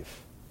life,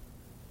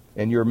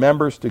 and your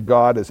members to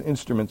God as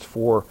instruments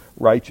for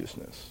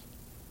righteousness.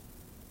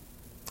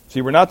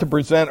 See, we're not to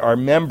present our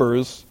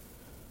members,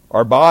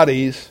 our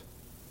bodies,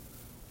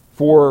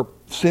 for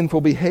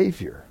sinful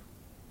behavior.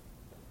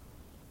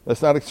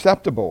 That's not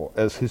acceptable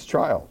as His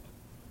child.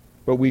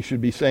 But we should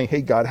be saying,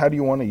 hey, God, how do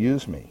you want to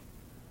use me?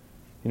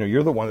 You know,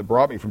 you're the one that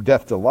brought me from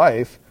death to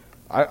life.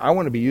 I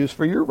want to be used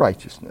for your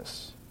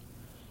righteousness.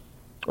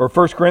 Or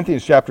 1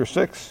 Corinthians chapter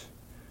 6,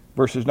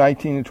 verses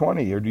 19 and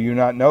 20. Or do you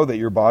not know that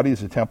your body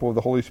is a temple of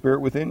the Holy Spirit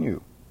within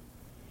you,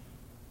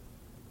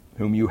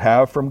 whom you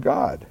have from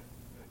God?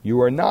 You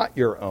are not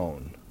your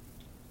own,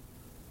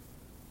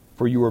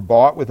 for you were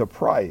bought with a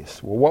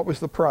price. Well, what was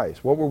the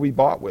price? What were we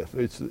bought with?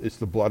 It's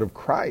the blood of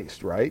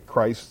Christ, right?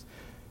 Christ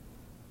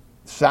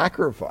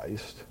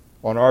sacrificed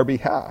on our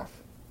behalf.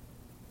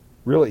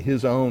 Really,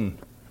 His own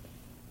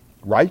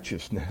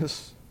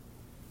righteousness,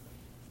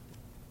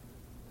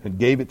 and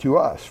gave it to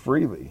us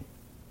freely.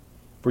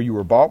 For you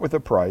were bought with a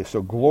price,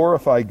 so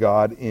glorify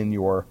God in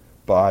your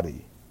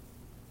body.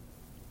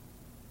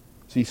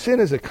 See,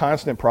 sin is a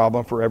constant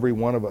problem for every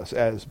one of us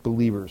as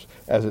believers,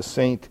 as a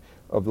saint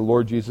of the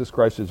Lord Jesus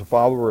Christ, as a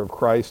follower of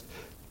Christ.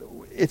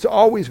 It's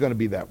always going to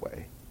be that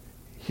way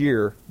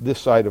here,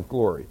 this side of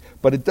glory.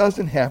 But it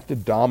doesn't have to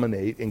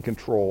dominate and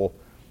control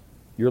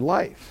your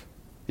life.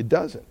 It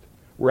doesn't.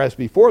 Whereas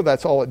before,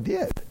 that's all it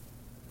did.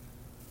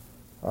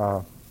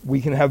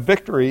 We can have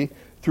victory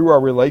through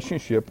our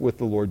relationship with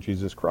the Lord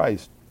Jesus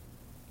Christ.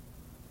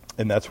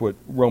 And that's what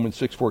Romans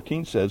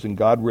 6:14 says, and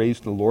God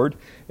raised the Lord,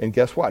 and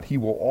guess what? He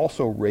will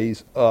also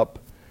raise up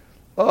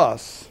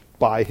us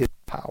by His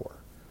power.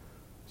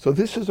 So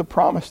this is a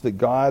promise that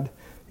God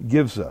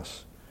gives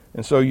us.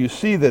 And so you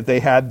see that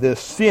they had this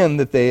sin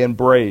that they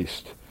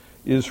embraced,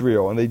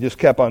 Israel, and they just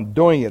kept on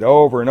doing it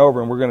over and over,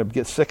 and we're going to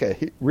get sick of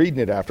reading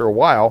it after a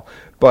while,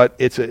 but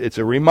it's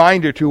a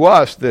reminder to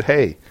us that,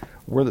 hey,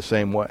 we're the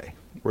same way.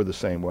 We're the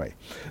same way.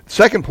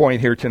 Second point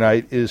here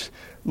tonight is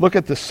look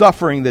at the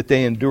suffering that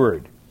they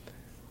endured.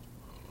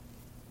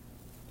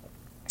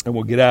 And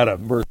we'll get out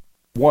of verse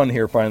 1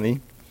 here finally.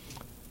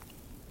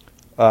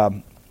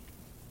 The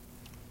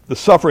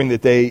suffering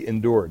that they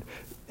endured.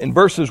 In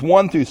verses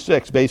 1 through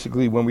 6,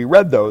 basically, when we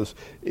read those,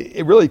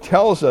 it really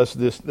tells us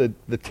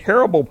the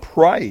terrible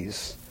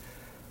price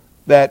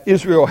that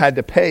Israel had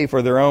to pay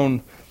for their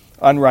own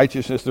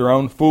unrighteousness, their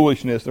own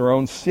foolishness, their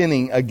own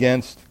sinning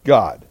against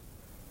God.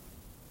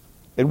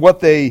 And what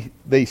they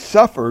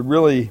suffered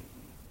really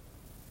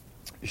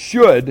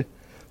should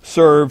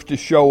serve to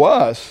show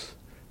us,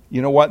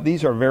 you know what,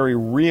 these are very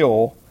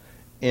real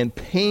and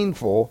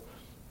painful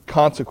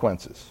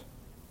consequences.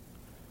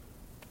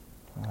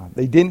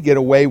 They didn't get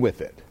away with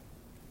it.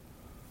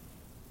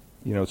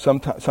 You know, some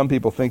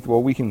people think,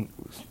 well, we can,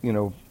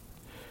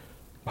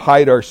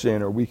 hide our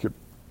sin, or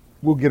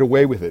we'll get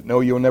away with it. No,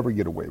 you'll never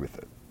get away with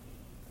it.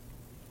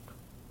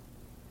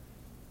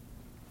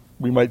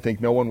 We might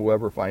think no one will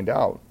ever find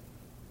out,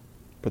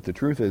 but the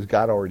truth is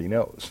God already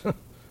knows.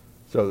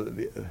 So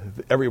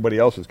everybody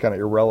else is kind of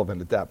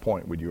irrelevant at that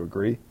point. Would you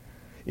agree?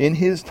 In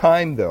His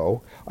time,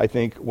 though, I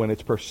think when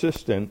it's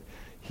persistent,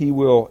 He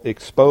will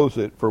expose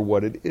it for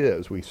what it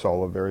is. We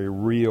saw a very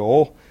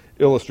real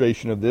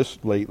illustration of this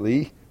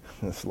lately,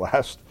 this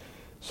last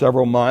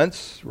several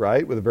months,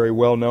 right, with a very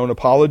well-known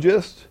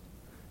apologist.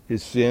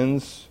 His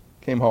sins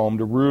came home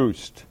to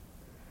roost.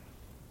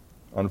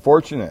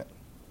 Unfortunate.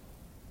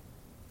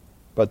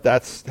 But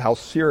that's how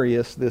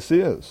serious this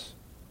is.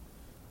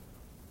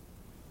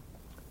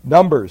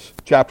 Numbers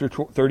chapter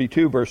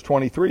 32, verse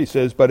 23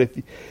 says, but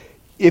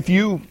if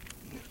you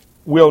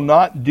will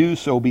not do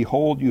so,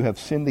 behold, you have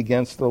sinned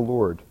against the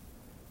Lord.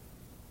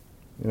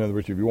 In other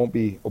words, if you won't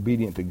be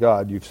obedient to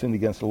God, you've sinned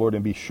against the Lord,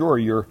 and be sure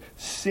your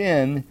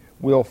sin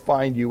will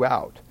find you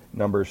out,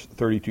 Numbers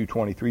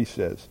 32:23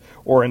 says.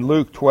 Or in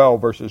Luke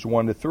 12, verses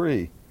 1 to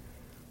 3. It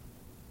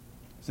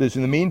says,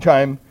 in the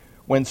meantime,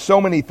 when so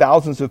many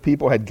thousands of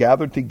people had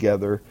gathered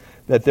together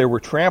that they were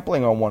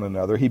trampling on one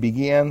another, he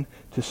began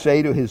to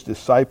say to his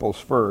disciples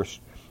first,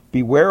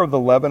 beware of the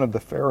leaven of the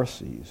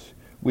Pharisees,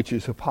 which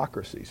is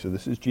hypocrisy. So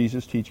this is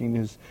Jesus teaching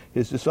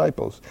his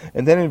disciples.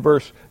 And then in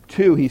verse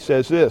 2 he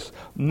says this,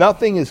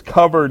 nothing is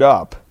covered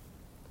up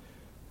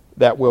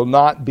that will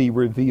not be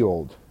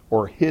revealed,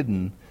 or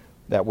hidden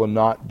that will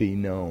not be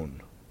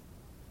known.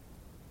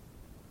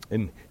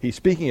 And he's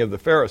speaking of the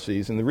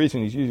Pharisees, and the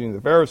reason he's using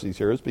the Pharisees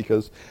here is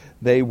because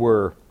they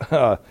were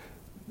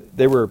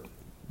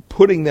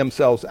putting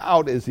themselves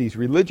out as these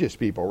religious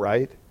people,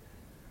 right?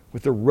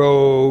 With their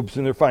robes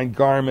and their fine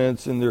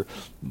garments and their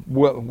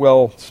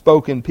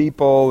well-spoken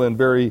people and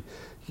very,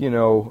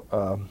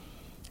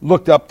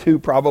 looked up to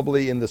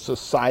probably in the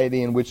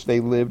society in which they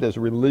lived as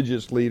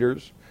religious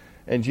leaders.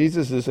 And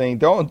Jesus is saying,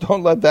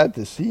 don't let that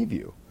deceive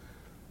you.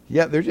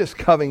 Yet they're just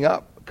covering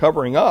up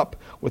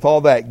with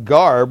all that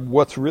garb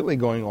what's really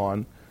going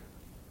on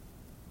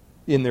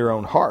in their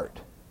own heart.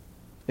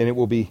 And it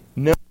will be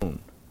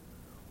known.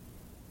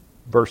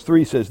 Verse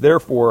 3 says,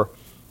 therefore,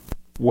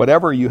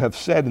 whatever you have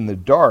said in the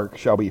dark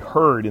shall be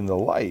heard in the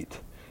light,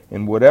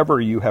 and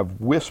whatever you have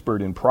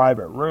whispered in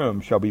private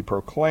rooms shall be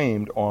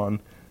proclaimed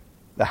on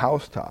the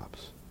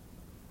housetops.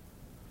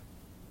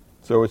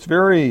 So it's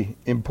very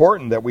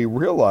important that we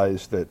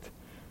realize that,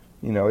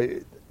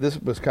 this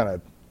was kind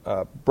of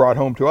brought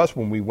home to us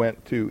when we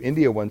went to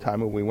India one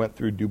time, when we went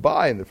through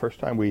Dubai. And the first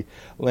time we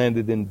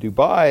landed in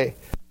Dubai,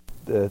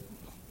 the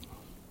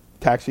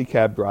taxi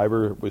cab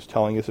driver was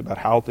telling us about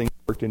how things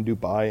worked in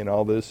Dubai and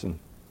all this. And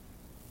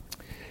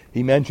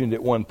he mentioned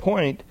at one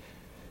point,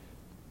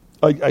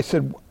 I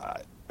said,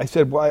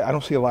 well, I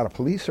don't see a lot of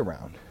police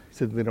around. He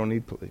said, they don't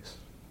need police.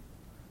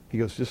 He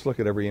goes, just look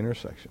at every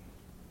intersection.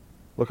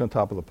 Look on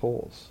top of the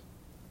poles.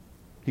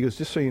 He goes,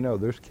 just so you know,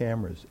 there's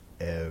cameras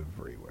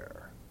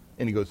everywhere.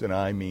 And he goes, and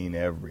I mean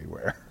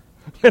everywhere.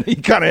 And he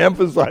kind of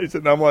emphasized it,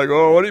 and I'm like,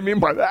 oh, what do you mean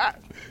by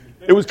that?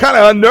 It was kind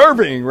of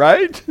unnerving,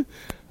 right?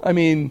 I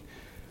mean,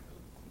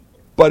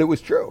 but it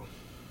was true.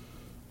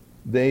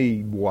 They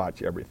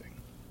watch everything.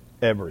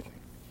 Everything.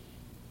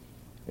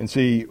 And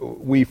see,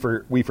 we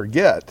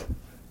forget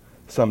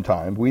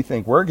sometimes. We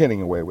think we're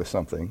getting away with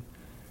something.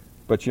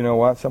 But you know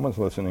what? Someone's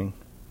listening.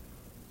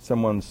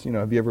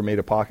 Have you ever made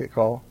a pocket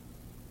call?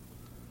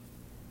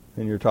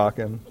 And you're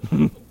talking?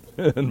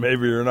 And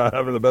maybe you're not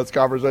having the best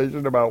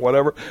conversation about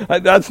whatever.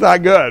 That's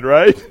not good,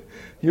 right?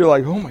 You're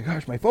like, oh my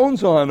gosh, my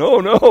phone's on. Oh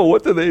no,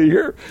 what do they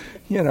hear?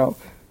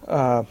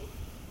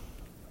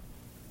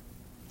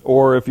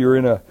 Or if you're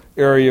in an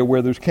area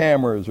where there's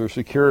cameras or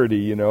security,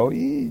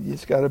 you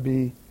just got to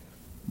be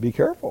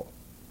careful.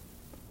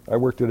 I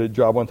worked at a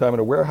job one time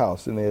in a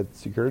warehouse, and they had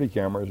security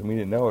cameras, and we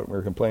didn't know it. We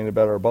were complaining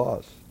about our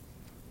boss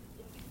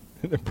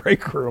in the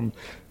break room.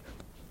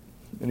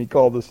 And he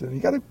called us, and he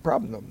got a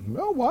problem.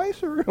 No, why,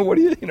 sir? What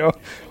do you,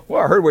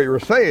 well, I heard what you were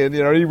saying.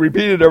 He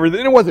repeated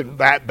everything. It wasn't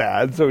that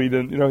bad, so he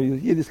didn't,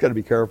 you just got to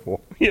be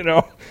careful,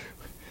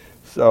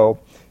 So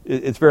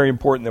it's very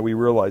important that we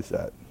realize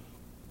that.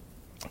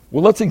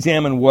 Well, let's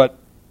examine what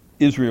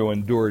Israel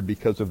endured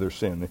because of their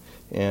sin.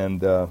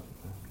 And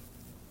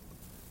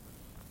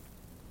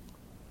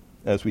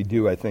as we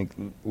do, I think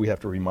we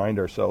have to remind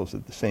ourselves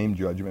that the same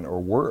judgment,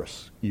 or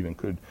worse even,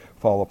 could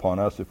fall upon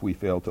us if we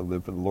fail to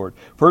live for the Lord.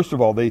 First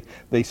of all,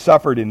 they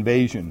suffered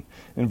invasion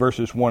in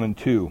verses 1 and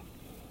 2.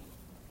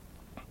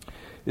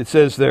 It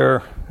says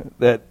there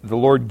that the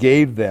Lord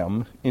gave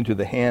them into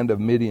the hand of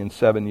Midian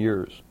 7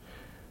 years.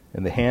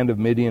 And the hand of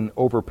Midian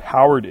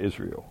overpowered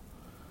Israel.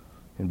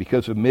 And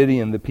because of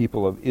Midian, the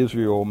people of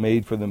Israel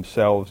made for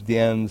themselves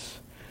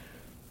dens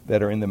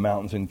that are in the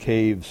mountains and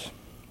caves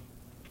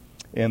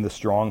and the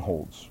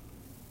strongholds.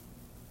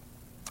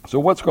 So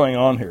what's going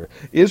on here?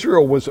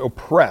 Israel was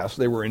oppressed.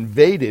 They were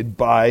invaded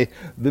by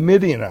the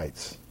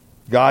Midianites.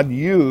 God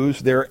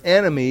used their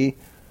enemy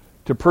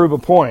to prove a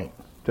point,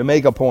 to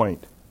make a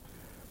point.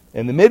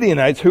 And the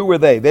Midianites, who were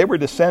they? They were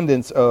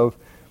descendants of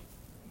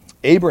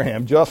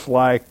Abraham, just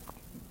like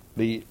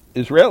the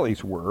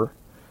Israelis were.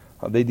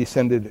 They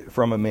descended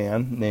from a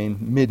man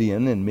named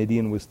Midian, and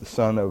Midian was the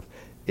son of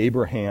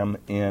Abraham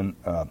and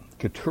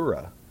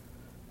Keturah.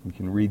 You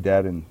can read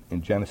that in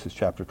Genesis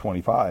chapter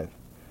 25.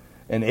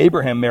 And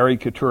Abraham married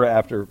Keturah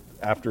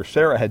after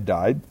Sarah had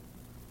died.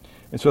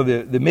 And so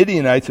the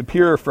Midianites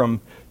appear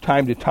from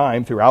time to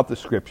time throughout the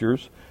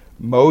Scriptures.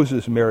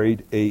 Moses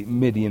married a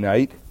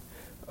Midianite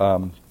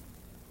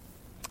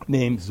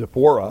named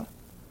Zipporah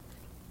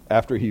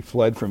after he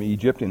fled from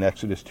Egypt in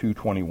Exodus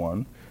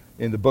 2:21.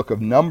 In the book of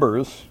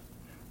Numbers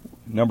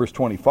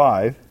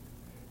 25,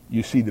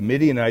 you see the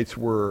Midianites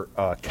were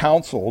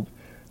counseled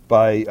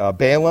by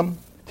Balaam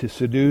to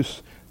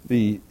seduce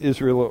the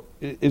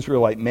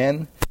Israelite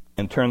men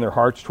and turn their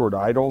hearts toward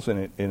idols,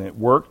 and it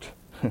worked.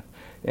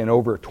 And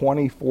over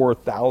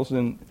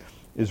 24,000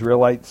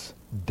 Israelites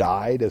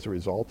died as a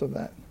result of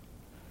that.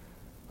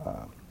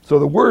 So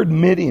the word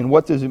Midian,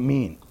 what does it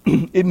mean?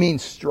 It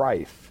means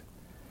strife.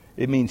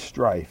 It means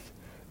strife.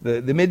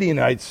 The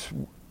Midianites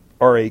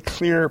are a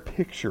clear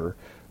picture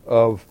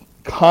of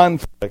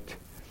conflict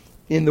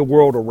in the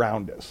world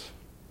around us.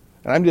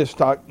 And I'm just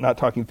not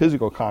talking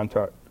physical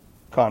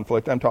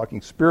conflict. I'm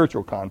talking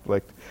spiritual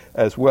conflict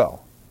as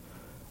well.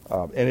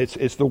 And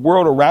it's the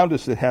world around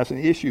us that has an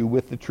issue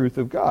with the truth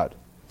of God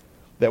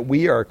that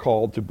we are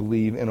called to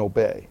believe and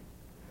obey.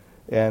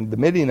 And the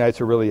Midianites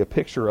are really a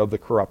picture of the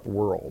corrupt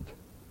world.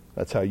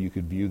 That's how you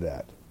could view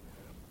that.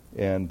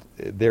 And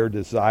their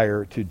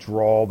desire to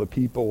draw the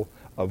people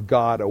of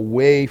God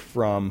away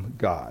from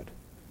God.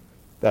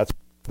 That's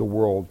what the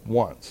world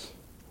wants.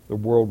 The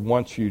world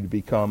wants you to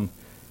become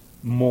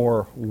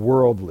more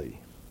worldly,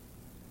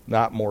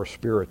 not more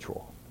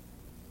spiritual.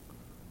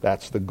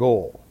 That's the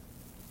goal.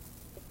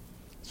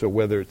 So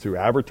whether it's through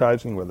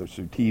advertising, whether it's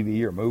through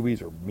TV or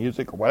movies or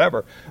music or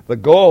whatever, the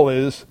goal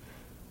is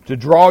to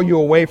draw you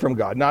away from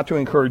God, not to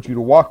encourage you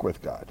to walk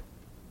with God.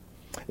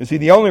 And see,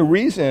 the only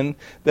reason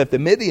that the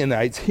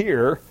Midianites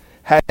here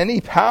had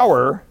any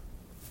power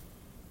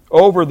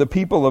over the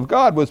people of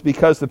God was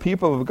because the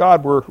people of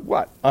God were,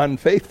 what?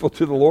 Unfaithful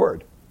to the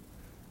Lord.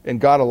 And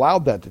God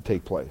allowed that to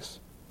take place.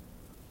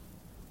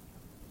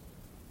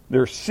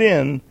 Their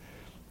sin,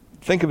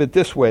 think of it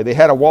this way, they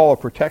had a wall of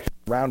protection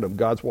around them.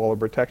 God's wall of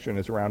protection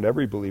is around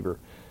every believer.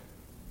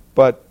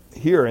 But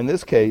here, in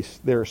this case,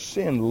 their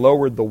sin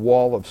lowered the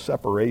wall of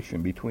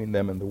separation between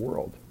them and the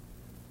world.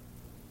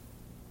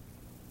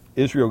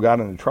 Israel got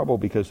into trouble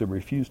because they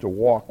refused to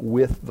walk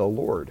with the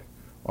Lord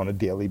on a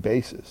daily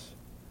basis.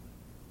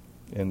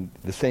 And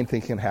the same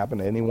thing can happen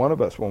to any one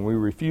of us. When we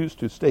refuse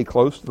to stay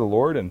close to the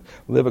Lord and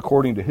live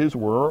according to His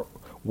world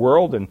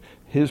and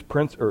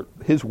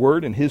His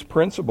word and His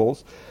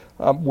principles,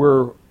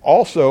 we're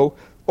also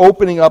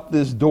opening up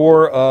this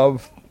door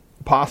of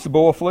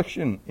possible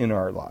affliction in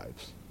our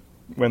lives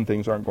when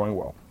things aren't going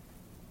well.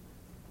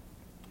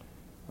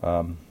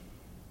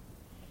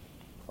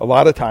 A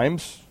lot of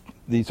times,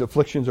 these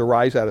afflictions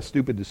arise out of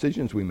stupid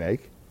decisions we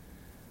make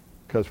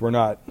because we're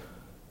not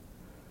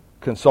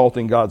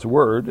consulting God's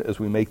word as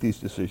we make these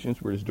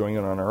decisions. We're just doing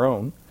it on our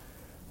own.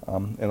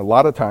 And a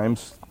lot of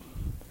times,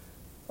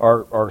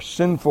 our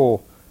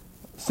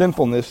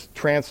sinfulness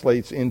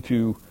translates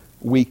into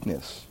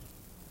weakness.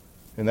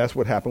 And that's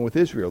what happened with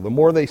Israel. The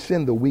more they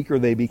sinned, the weaker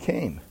they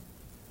became.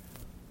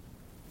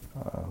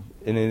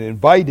 And it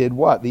invited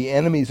what? The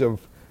enemies of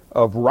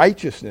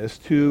righteousness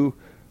to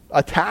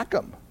attack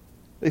them.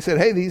 They said,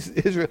 hey,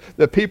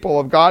 the people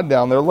of God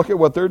down there, look at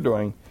what they're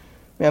doing.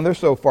 Man, they're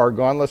so far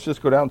gone, let's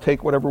just go down and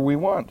take whatever we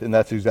want. And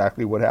that's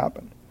exactly what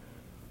happened.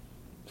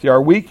 See,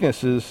 our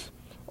weaknesses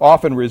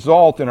often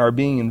result in our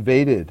being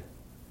invaded,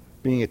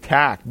 being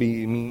attacked,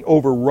 being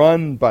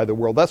overrun by the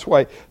world. That's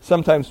why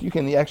sometimes you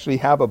can actually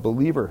have a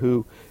believer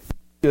who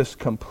just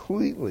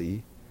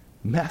completely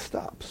messed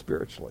up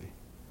spiritually.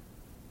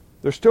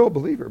 They're still a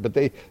believer, but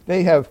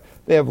they have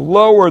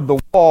lowered the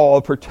wall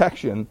of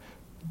protection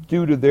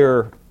due to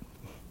their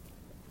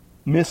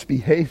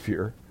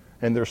misbehavior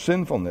and their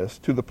sinfulness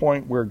to the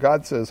point where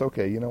God says,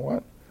 okay, you know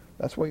what?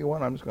 That's what you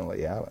want. I'm just going to let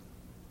you have it.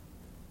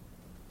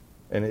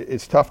 And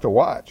it's tough to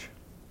watch.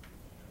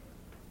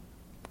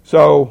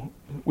 So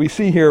we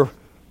see here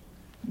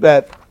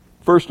that,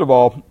 first of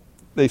all,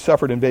 they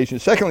suffered invasion.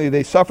 Secondly,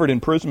 they suffered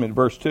imprisonment.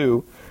 Verse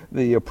 2,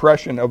 the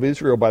oppression of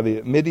Israel by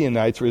the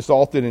Midianites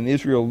resulted in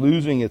Israel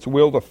losing its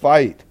will to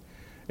fight.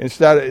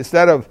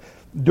 Instead of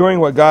doing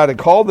what God had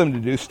called them to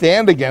do,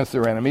 stand against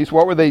their enemies,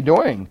 what were they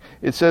doing?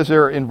 It says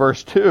there in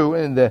verse 2,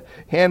 and the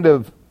hand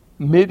of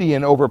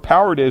Midian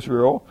overpowered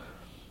Israel.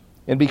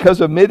 And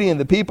because of Midian,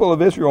 the people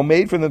of Israel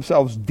made for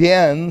themselves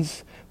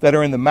dens that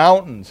are in the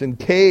mountains and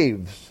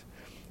caves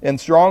and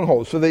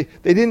strongholds. So they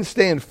didn't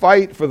stay and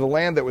fight for the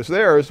land that was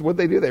theirs. What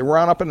did they do? They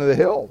ran up into the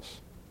hills.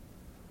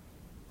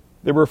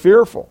 They were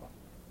fearful.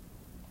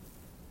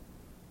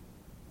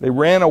 They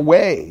ran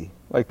away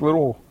like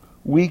little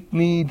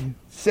weak-kneed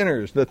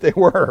sinners that they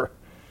were.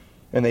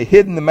 And they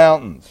hid in the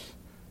mountains.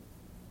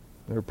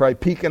 They were probably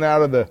peeking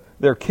out of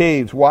their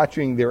caves,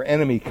 watching their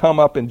enemy come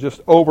up and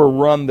just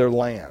overrun their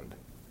land.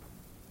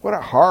 What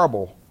a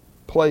horrible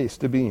place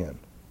to be in.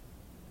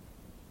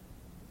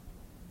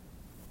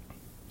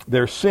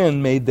 Their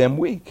sin made them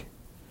weak.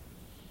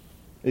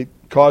 It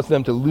caused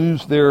them to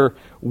lose their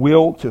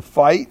will to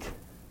fight,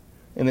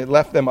 and it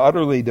left them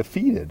utterly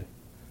defeated.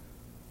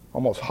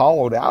 Almost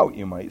hollowed out,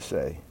 you might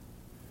say.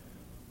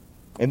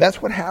 And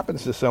that's what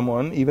happens to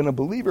someone, even a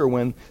believer,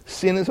 when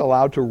sin is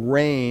allowed to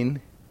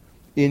reign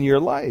in your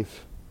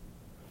life.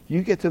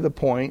 You get to the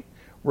point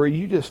where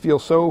you just feel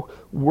so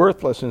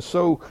worthless and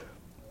so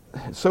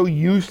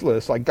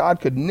useless, like God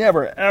could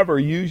never, ever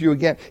use you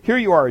again. Here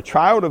you are, a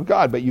child of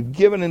God, but you've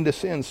given into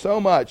sin so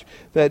much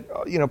that,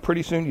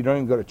 pretty soon you don't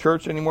even go to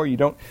church anymore.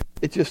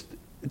 It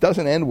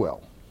doesn't end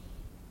well.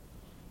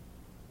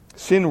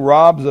 Sin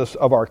robs us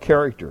of our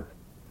character.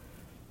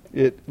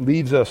 It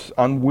leaves us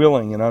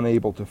unwilling and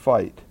unable to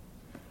fight.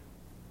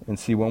 And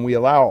see, when we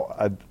allow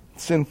a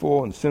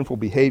sinful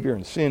behavior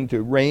and sin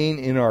to reign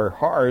in our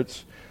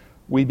hearts,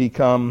 we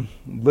become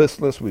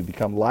listless, we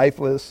become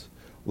lifeless,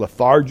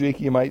 lethargic,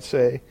 you might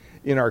say,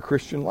 in our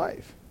Christian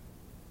life.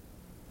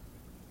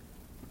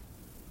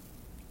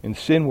 And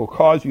sin will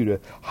cause you to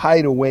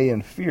hide away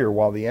in fear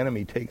while the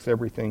enemy takes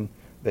everything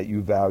that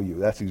you value.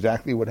 That's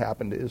exactly what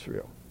happened to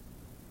Israel.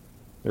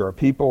 There are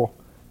people,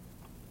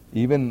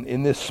 even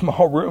in this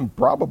small room,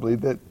 probably,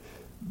 that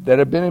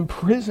have been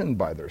imprisoned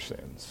by their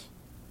sins.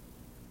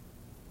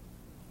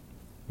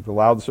 You've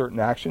allowed certain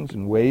actions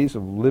and ways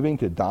of living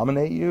to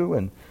dominate you,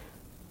 and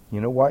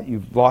you know what?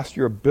 You've lost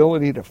your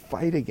ability to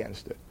fight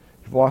against it.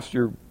 You've lost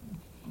your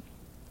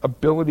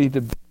ability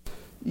to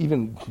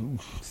even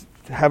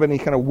have any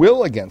kind of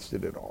will against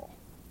it at all.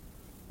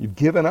 You've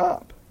given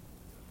up.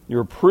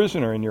 You're a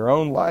prisoner in your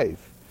own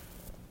life.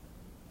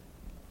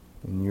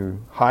 And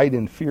you hide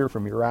in fear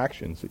from your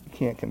actions that you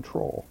can't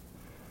control.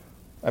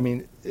 I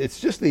mean, it's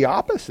just the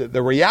opposite.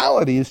 The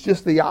reality is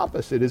just the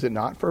opposite, is it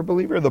not, for a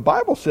believer? The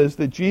Bible says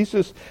that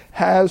Jesus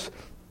has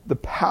the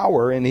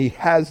power, and he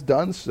has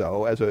done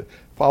so as a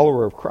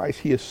follower of Christ.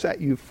 He has set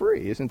you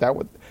free. Isn't that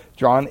what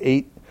John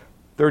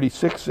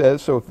 8:36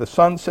 says? So if the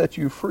Son sets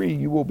you free,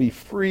 you will be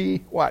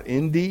free, what?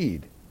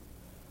 Indeed.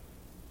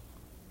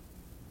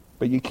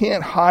 But you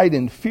can't hide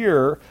in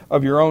fear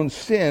of your own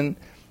sin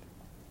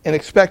and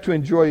expect to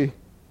enjoy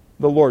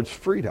the Lord's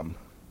freedom.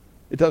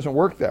 It doesn't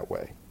work that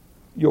way.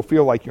 You'll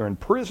feel like you're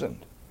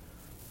imprisoned.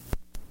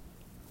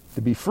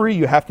 To be free,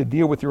 you have to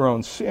deal with your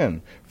own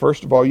sin.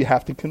 First of all, you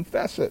have to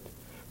confess it.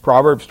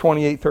 Proverbs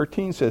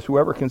 28:13 says,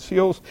 whoever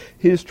conceals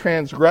his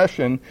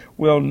transgression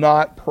will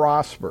not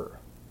prosper.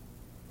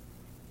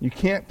 You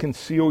can't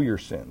conceal your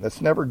sin.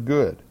 That's never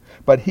good.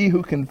 But he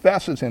who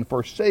confesses and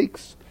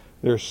forsakes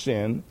their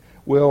sin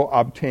will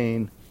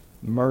obtain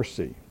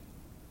mercy.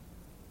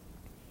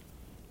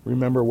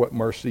 Remember what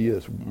mercy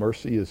is.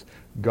 Mercy is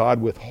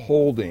God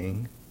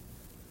withholding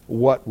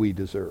what we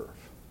deserve.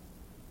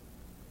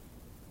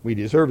 We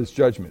deserve his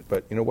judgment,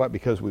 but you know what?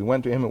 Because we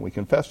went to him and we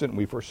confessed it and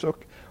we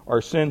forsook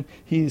our sin,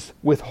 he's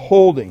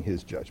withholding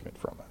his judgment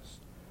from us.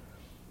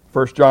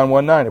 1 John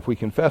 1:9, if we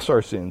confess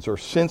our sins, or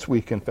since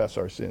we confess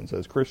our sins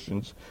as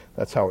Christians,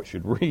 that's how it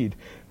should read,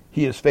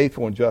 he is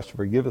faithful and just to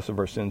forgive us of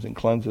our sins and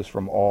cleanse us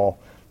from all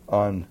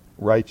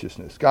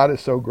unrighteousness. God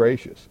is so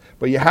gracious.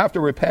 But you have to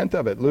repent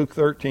of it. Luke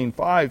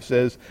 13:5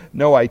 says,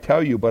 no, I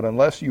tell you, but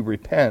unless you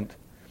repent,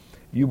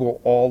 you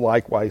will all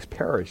likewise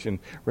perish. And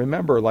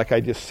remember, like I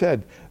just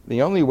said,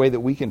 the only way that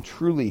we can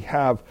truly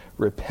have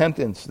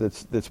repentance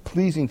that's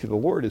pleasing to the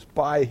Lord is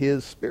by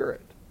his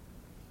Spirit.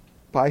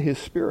 By his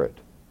Spirit.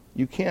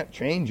 You can't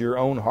change your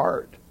own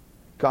heart.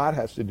 God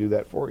has to do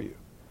that for you.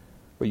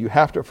 But you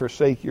have to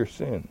forsake your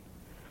sin.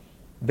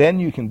 Then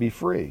you can be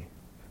free.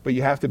 But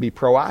you have to be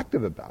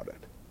proactive about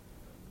it.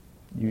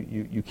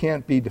 You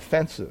can't be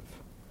defensive.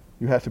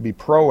 You have to be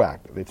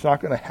proactive. It's not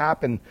going to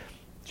happen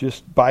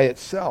just by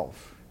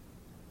itself.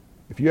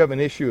 If you have an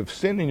issue of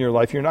sin in your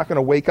life, you're not going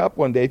to wake up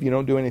one day if you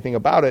don't do anything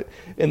about it,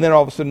 and then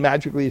all of a sudden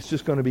magically it's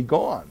just going to be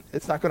gone.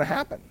 It's not going to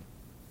happen.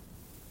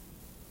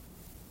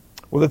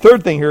 Well, the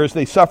third thing here is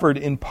they suffered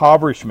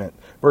impoverishment,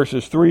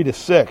 verses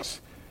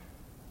 3-6.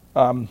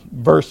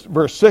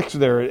 Verse 6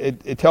 there,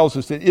 it tells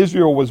us that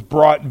Israel was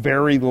brought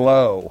very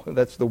low.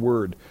 That's the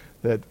word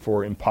that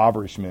for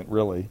impoverishment,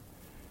 really.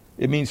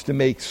 It means to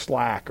make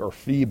slack or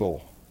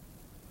feeble.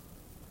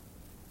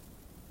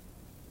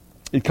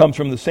 It comes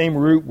from the same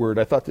root word.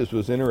 I thought this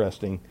was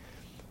interesting.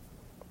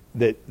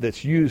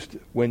 That's used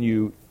when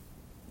you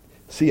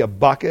see a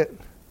bucket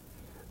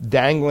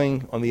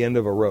dangling on the end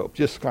of a rope,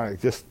 just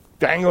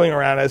dangling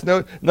around. It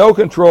has no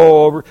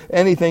control over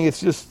anything.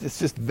 It's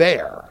just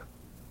there.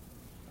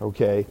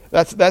 Okay,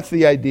 that's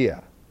the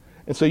idea.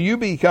 And so you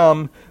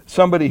become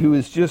somebody who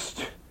is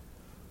just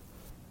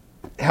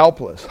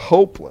helpless,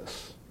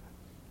 hopeless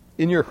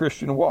in your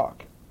Christian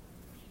walk.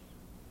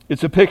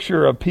 It's a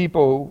picture of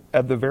people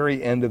at the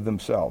very end of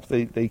themselves.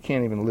 They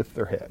can't even lift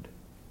their head.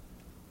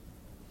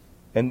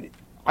 And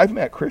I've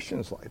met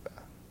Christians like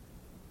that.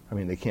 I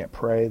mean, they can't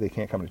pray. They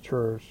can't come to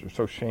church. They're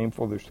so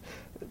shameful.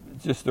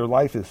 Their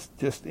life is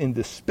just in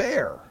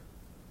despair.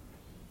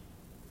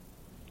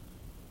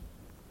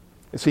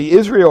 You see,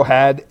 Israel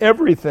had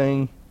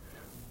everything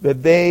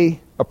that they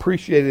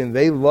appreciated and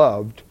they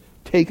loved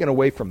taken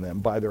away from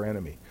them by their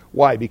enemy.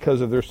 Why? Because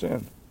of their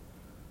sin.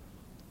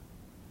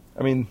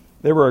 I mean,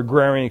 they were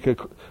agrarian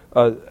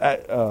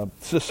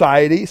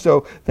society,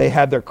 so they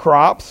had their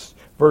crops.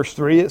 Verse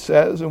 3 it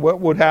says, and what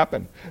would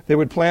happen? They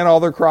would plant all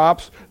their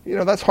crops. You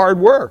know, that's hard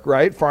work,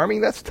 right? Farming,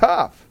 that's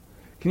tough.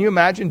 Can you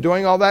imagine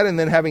doing all that and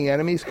then having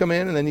enemies come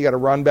in, and then you got to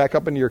run back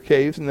up into your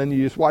caves, and then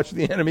you just watch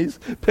the enemies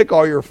pick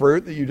all your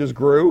fruit that you just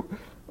grew,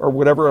 or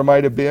whatever it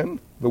might have been,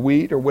 the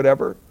wheat or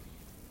whatever,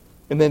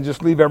 and then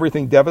just leave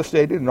everything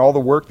devastated and all the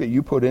work that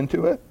you put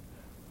into it?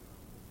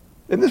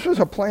 And this was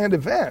a planned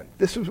event.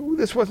 This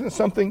wasn't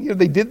something,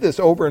 they did this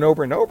over and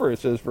over and over, it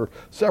says, for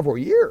several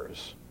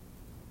years.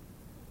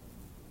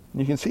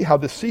 You can see how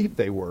deceived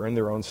they were in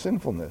their own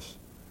sinfulness.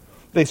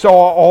 They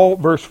saw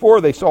verse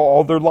 4, they saw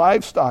all their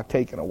livestock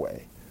taken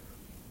away.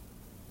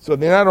 So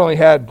they not only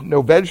had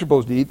no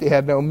vegetables to eat, they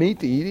had no meat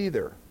to eat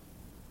either.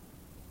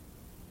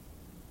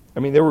 I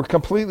mean, they were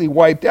completely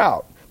wiped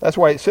out. That's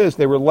why it says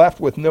they were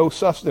left with no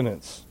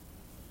sustenance.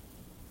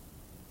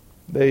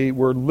 They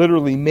were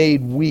literally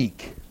made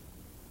weak.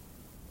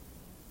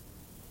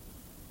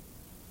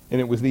 And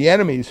it was the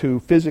enemies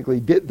who physically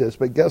did this,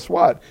 but guess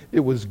what?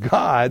 It was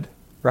God,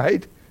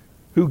 right,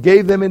 who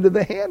gave them into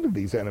the hand of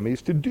these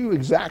enemies to do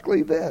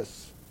exactly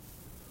this.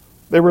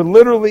 They were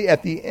literally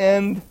at the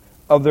end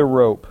of their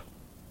rope.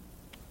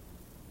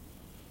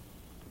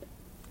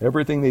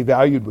 Everything they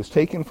valued was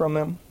taken from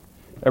them.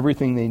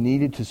 Everything they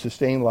needed to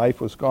sustain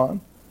life was gone.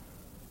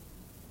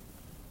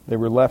 They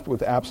were left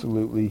with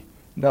absolutely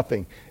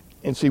nothing.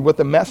 And see, what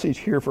the message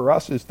here for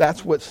us is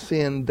that's what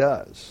sin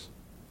does.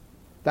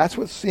 That's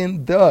what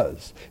sin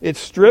does. It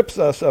strips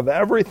us of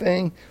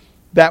everything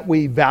that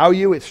we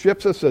value. It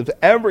strips us of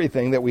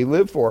everything that we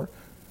live for.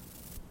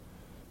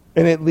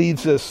 And it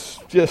leaves us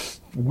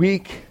just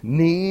weak,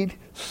 need,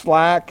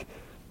 slack,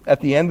 at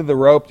the end of the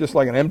rope, just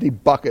like an empty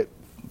bucket,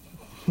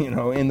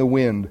 in the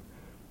wind.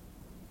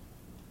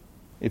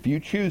 If you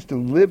choose to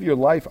live your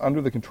life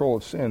under the control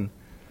of sin,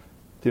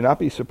 do not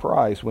be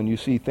surprised when you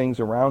see things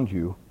around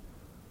you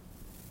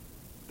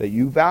that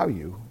you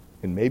value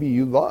and maybe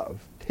you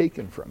love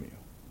taken from you.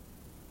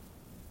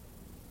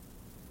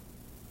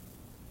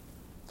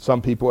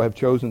 Some people have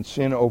chosen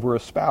sin over a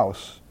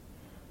spouse,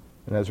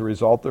 and as a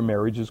result, their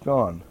marriage is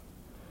gone.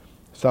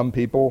 Some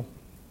people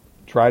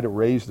try to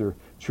raise their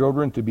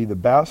children to be the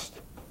best,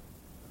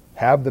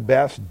 have the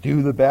best,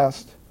 do the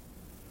best,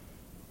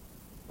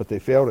 but they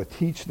fail to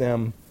teach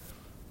them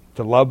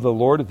to love the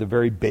Lord at the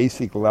very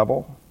basic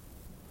level,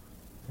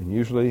 and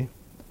usually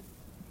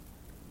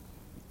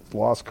it's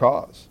lost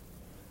cause.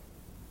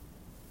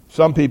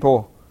 Some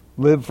people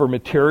live for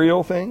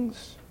material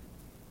things,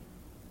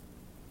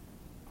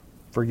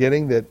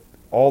 forgetting that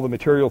all the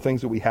material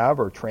things that we have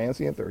are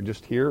transient. They're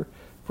just here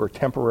for a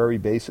temporary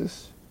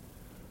basis.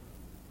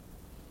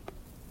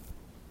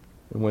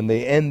 And when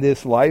they end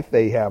this life,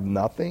 they have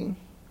nothing.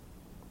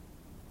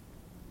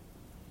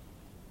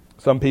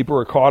 Some people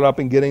are caught up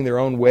in getting their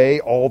own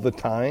way all the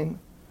time.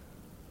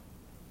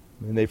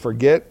 And they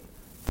forget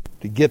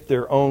to get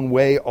their own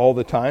way all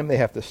the time. They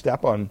have to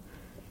step on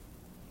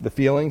the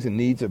feelings and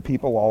needs of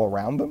people all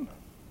around them.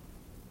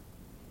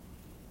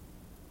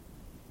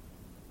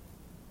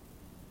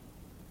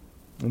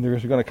 And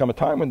there's going to come a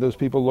time when those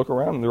people look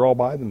around and they're all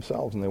by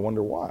themselves and they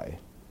wonder why.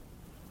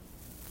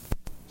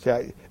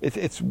 See,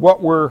 it's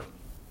what we're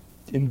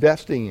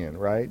investing in,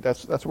 right?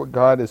 That's what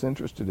God is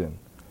interested in.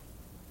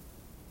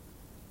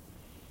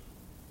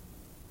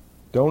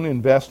 Don't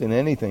invest in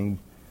anything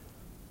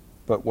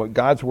but what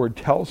God's Word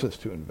tells us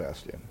to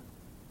invest in.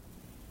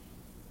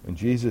 And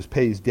Jesus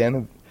pays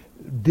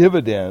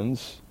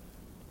dividends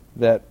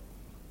that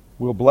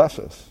will bless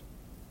us.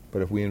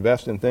 But if we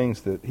invest in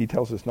things that He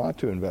tells us not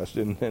to invest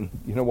in, then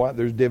you know what?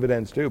 There's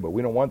dividends too, but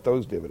we don't want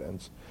those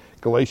dividends.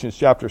 Galatians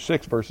chapter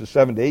 6, verses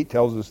 7 to 8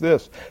 tells us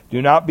this.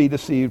 Do not be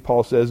deceived,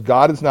 Paul says.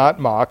 God is not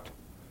mocked.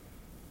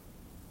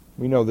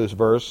 We know this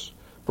verse.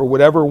 For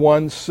whatever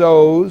one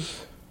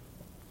sows,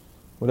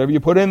 whatever you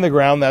put in the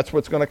ground, that's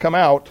what's going to come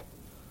out.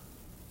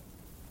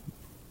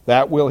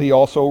 That will he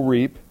also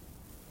reap.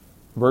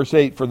 Verse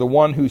 8, for the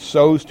one who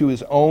sows to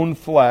his own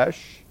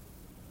flesh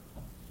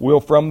will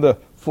from the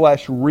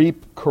flesh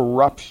reap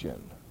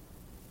corruption.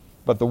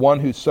 But the one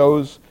who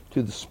sows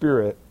to the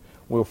Spirit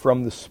will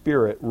from the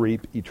Spirit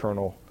reap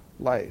eternal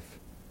life.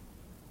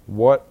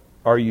 What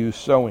are you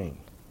sowing?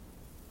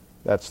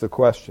 That's the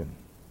question.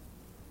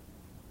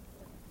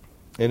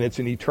 And it's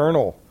an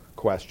eternal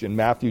question.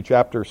 Matthew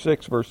chapter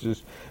 6,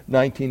 verses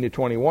 19 to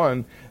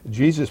 21,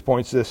 Jesus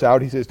points this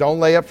out. He says, don't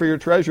lay up for your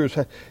treasures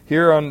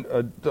here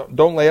on,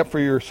 don't lay up for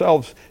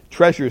yourselves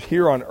treasures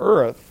here on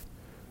earth,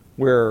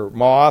 where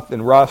moth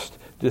and rust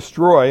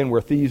destroy and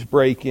where thieves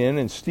break in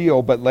and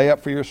steal, but lay up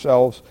for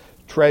yourselves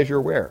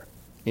treasure where?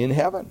 In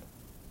heaven,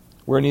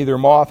 where neither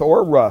moth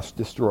or rust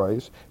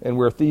destroys and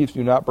where thieves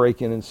do not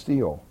break in and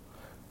steal.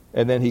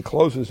 And then he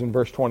closes in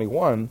verse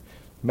 21,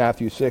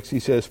 Matthew 6, he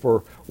says, for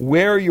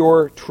where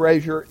your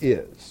treasure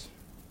is.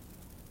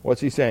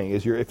 What's he saying?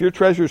 If your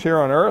treasure's here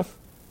on earth,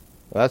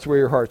 well, that's where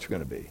your heart's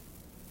going to be.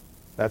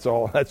 That's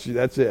all. That's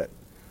it.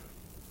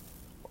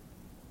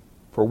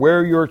 For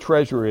where your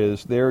treasure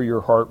is, there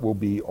your heart will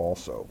be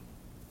also.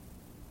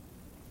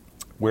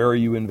 Where are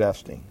you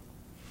investing?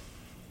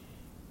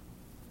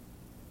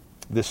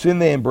 The sin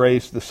they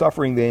embraced, the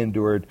suffering they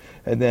endured,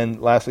 and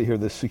then lastly here,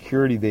 the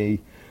security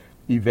they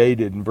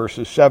evaded in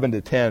verses 7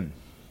 to 10.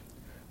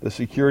 The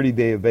security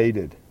they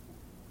evaded.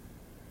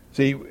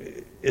 See,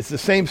 it's the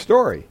same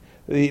story.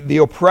 The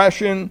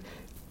oppression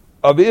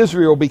of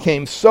Israel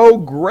became so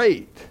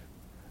great.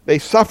 They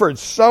suffered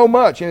so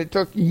much, and it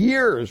took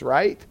years,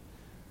 right?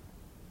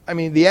 I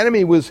mean, the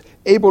enemy was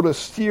able to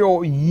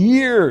steal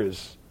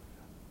years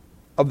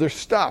of their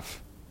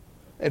stuff.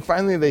 And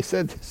finally they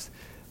said,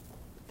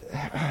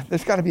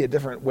 there's got to be a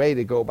different way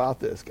to go about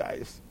this,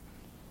 guys.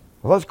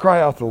 Well, let's cry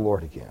out to the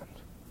Lord again.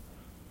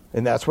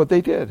 And that's what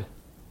they did.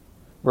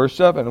 Verse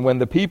 7, when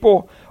the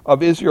people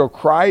of Israel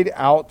cried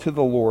out to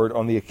the Lord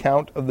on the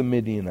account of the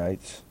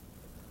Midianites,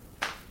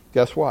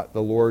 guess what?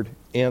 The Lord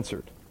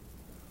answered.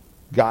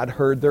 God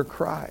heard their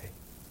cry.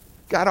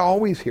 God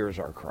always hears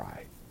our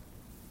cry.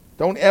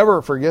 Don't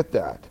ever forget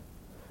that.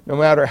 No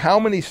matter how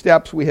many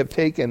steps we have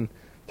taken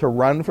to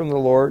run from the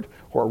Lord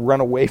or run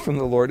away from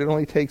the Lord, it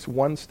only takes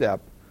one step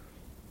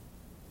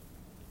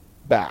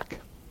back.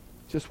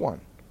 Just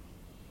one.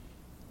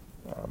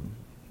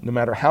 No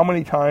matter how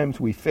many times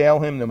we fail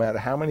him, no matter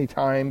how many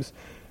times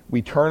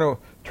we turn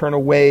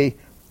away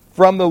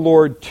from the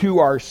Lord to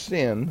our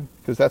sin,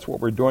 because that's what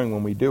we're doing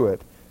when we do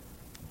it.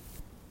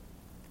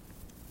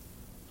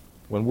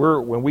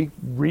 When we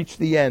reach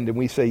the end and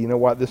we say, you know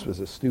what, this was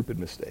a stupid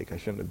mistake, I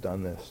shouldn't have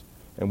done this,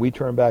 and we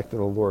turn back to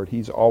the Lord,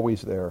 he's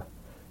always there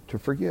to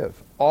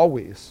forgive.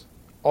 Always.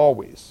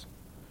 Always.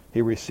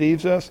 He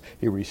receives us,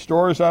 he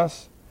restores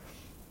us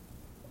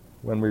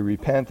when we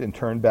repent and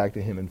turn back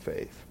to him in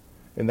faith.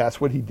 And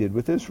that's what he did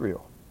with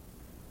Israel.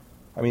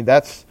 I mean,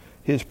 that's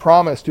his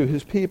promise to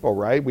his people,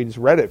 right? We just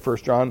read it, 1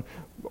 John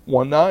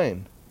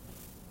 1:9.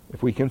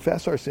 If we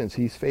confess our sins,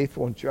 he's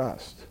faithful and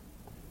just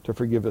to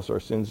forgive us our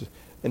sins.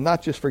 And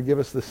not just forgive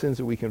us the sins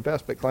that we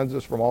confess, but cleanse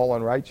us from all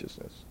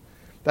unrighteousness.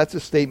 That's a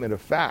statement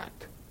of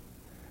fact.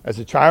 As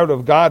a child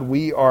of God,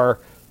 we are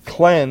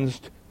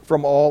cleansed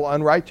from all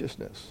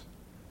unrighteousness.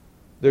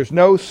 There's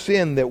no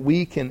sin that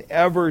we can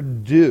ever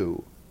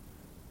do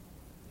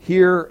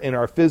here in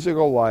our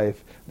physical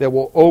life that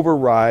will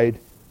override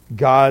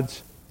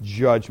God's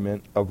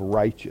judgment of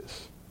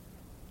righteous,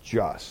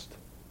 just.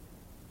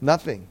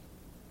 Nothing.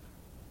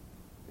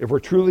 If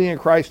we're truly in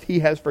Christ, he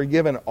has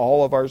forgiven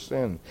all of our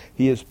sin.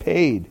 He has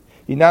paid.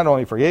 He not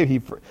only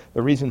forgave,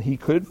 the reason he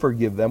could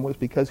forgive them was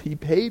because he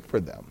paid for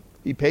them.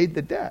 He paid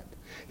the debt.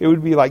 It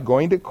would be like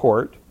going to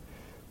court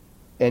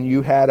and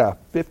you had a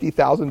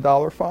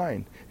 $50,000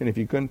 fine. And if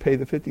you couldn't pay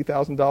the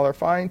 $50,000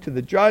 fine to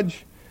the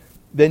judge,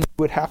 then you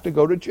would have to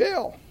go to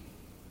jail.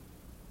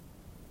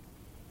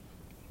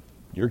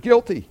 You're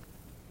guilty.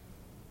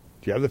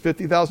 Do you have the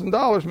 $50,000,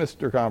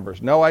 Mr.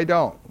 Converse? No, I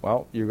don't.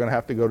 Well, you're going to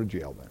have to go to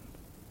jail then.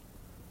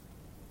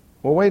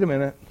 Well, wait a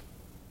minute.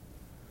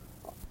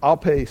 I'll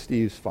pay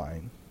Steve's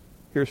fine.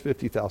 Here's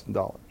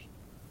 $50,000.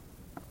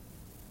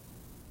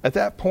 At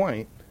that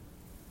point,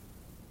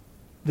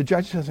 the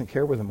judge doesn't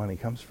care where the money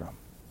comes from.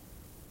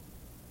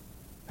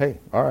 Hey,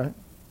 all right.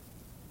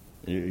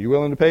 You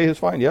willing to pay his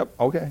fine? Yep,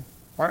 okay.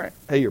 All right.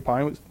 Hey, your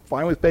fine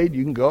was paid,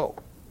 you can go.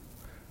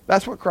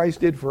 That's what Christ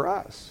did for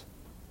us.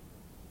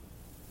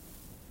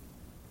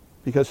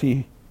 Because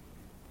he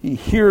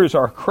hears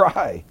our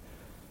cry.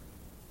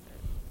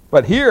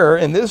 But here,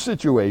 in this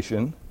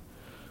situation,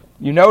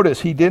 you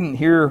notice he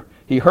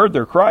heard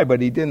their cry,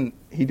 but he didn't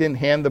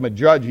hand them a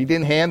judge. He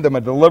didn't hand them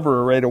a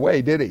deliverer right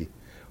away, did he?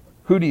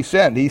 Who did he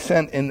send? He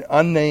sent an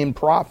unnamed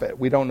prophet.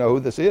 We don't know who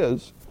this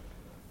is.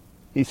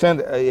 He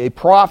sent a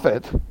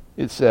prophet,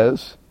 it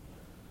says.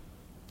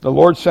 The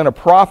Lord sent a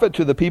prophet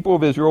to the people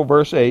of Israel,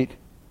 verse 8,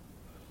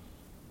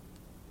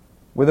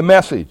 with a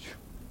message,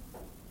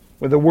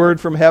 with a word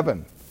from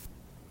heaven.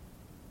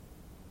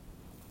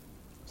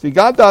 See,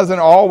 God doesn't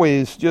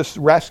always just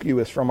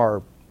rescue us from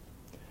our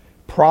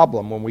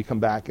problem when we come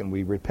back and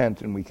we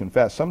repent and we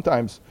confess.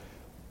 Sometimes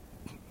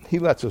he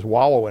lets us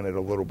wallow in it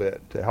a little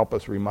bit to help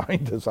us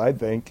remind us, I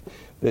think,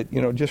 that,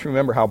 just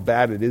remember how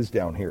bad it is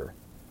down here.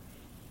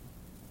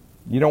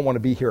 You don't want to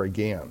be here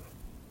again.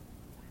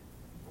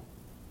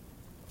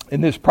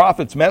 And this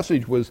prophet's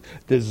message was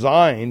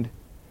designed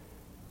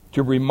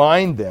to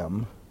remind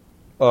them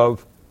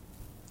of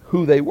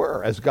who they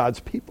were as God's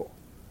people.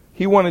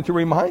 He wanted to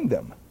remind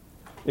them.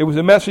 It was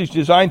a message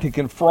designed to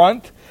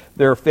confront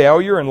their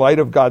failure in light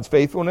of God's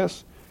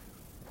faithfulness.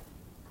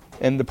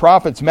 And the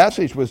prophet's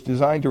message was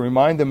designed to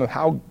remind them of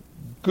how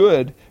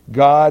good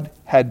God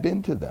had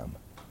been to them.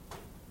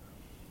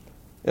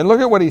 And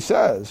look at what he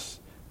says.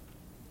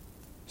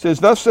 He says,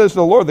 "Thus says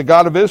the Lord, the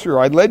God of Israel,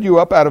 I led you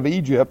up out of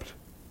Egypt."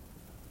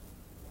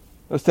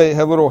 Let's take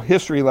a little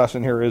history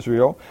lesson here,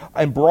 Israel.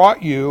 "And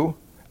brought you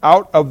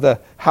out of the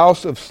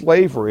house of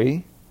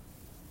slavery."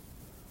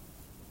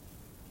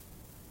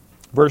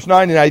 Verse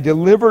 9, "And I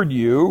delivered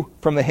you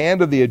from the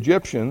hand of the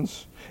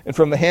Egyptians and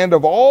from the hand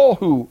of all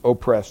who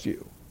oppressed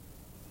you,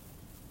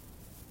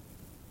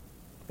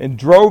 and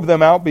drove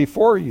them out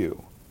before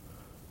you.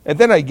 And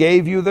then I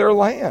gave you their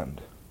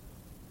land."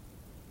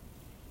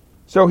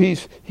 So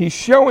he's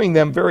showing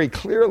them very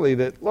clearly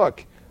that,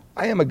 look,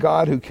 I am a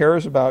God who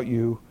cares about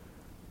you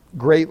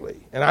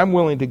greatly. And I'm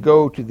willing to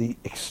go to the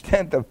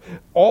extent of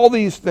all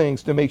these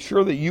things to make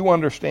sure that you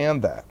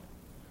understand that.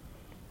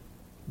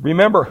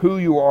 Remember who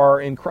you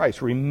are in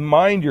Christ.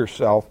 Remind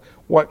yourself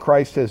what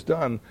Christ has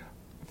done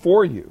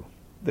for you,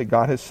 that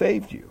God has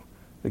saved you,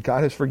 that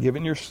God has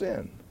forgiven your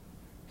sin.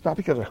 It's not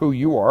because of who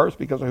you are, it's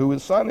because of who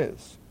his Son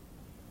is.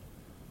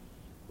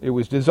 It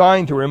was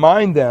designed to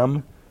remind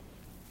them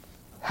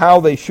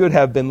how they should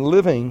have been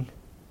living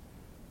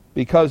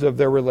because of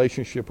their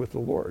relationship with the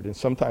Lord. And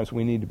sometimes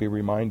we need to be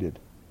reminded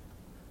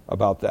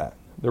about that.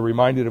 They're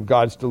reminded of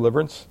God's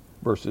deliverance,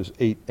 verses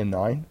 8 and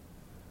 9.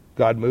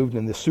 God moved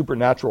in this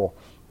supernatural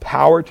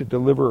power to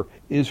deliver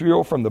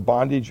Israel from the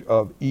bondage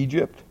of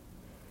Egypt.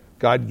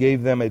 God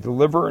gave them a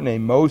deliverer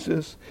named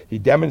Moses. He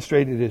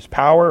demonstrated his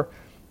power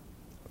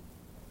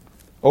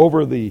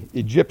over the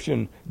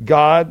Egyptian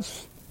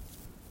gods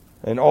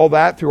and all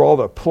that, through all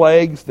the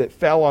plagues that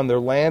fell on their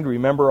land.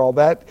 Remember all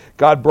that?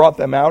 God brought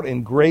them out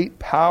in great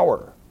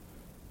power.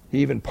 He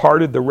even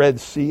parted the Red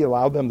Sea,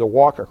 allowed them to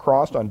walk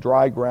across on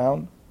dry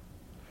ground.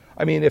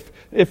 I mean,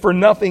 if for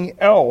nothing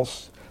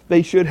else,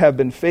 they should have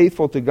been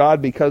faithful to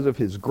God because of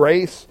His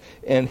grace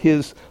and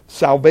His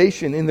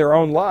salvation in their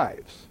own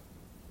lives.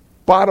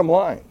 Bottom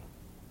line,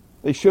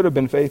 they should have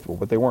been faithful,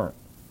 but they weren't.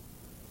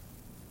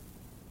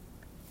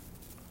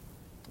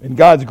 And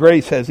God's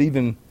grace has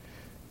even,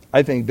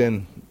 I think,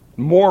 been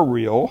more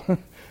real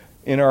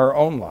in our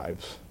own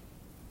lives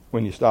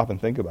when you stop and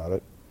think about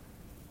it.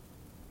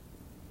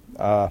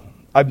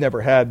 I've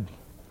never had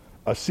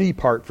a sea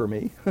part for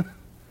me.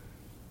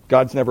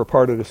 God's never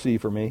parted a sea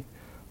for me.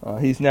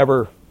 He's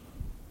never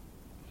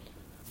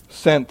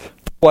sent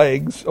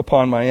plagues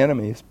upon my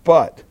enemies,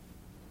 but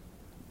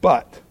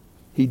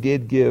He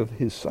did give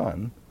His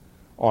Son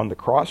on the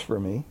cross for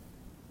me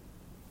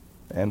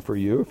and for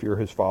you if you're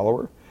His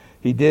follower.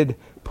 He did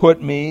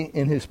put me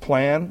in His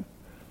plan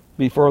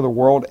before the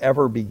world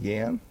ever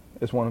began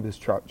as one of His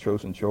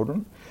chosen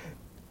children.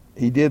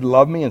 He did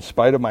love me in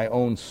spite of my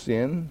own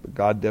sin, but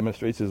God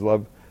demonstrates His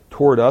love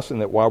toward us in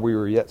that while we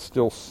were yet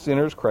still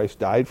sinners, Christ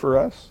died for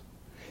us.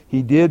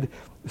 He did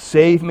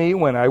save me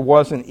when I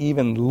wasn't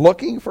even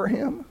looking for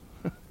Him.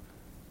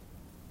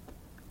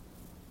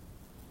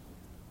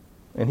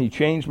 And He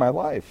changed my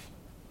life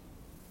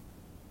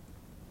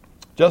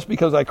just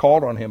because I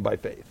called on Him by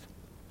faith.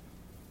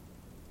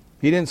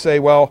 He didn't say,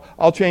 well,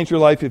 I'll change your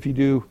life if you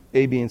do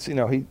A, B, and C.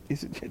 No, he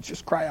said,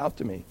 just cry out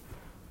to me.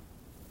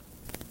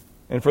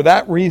 And for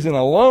that reason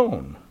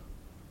alone,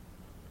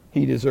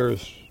 He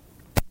deserves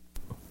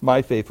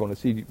my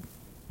faithfulness. He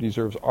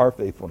deserves our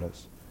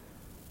faithfulness.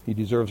 He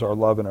deserves our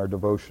love and our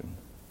devotion.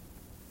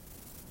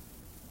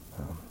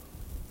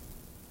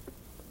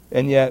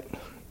 And yet,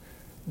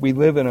 we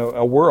live in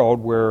a world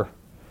where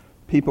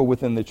people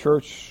within the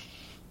church,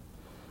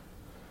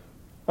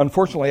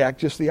 unfortunately, act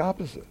just the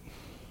opposite.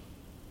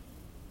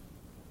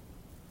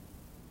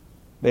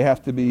 They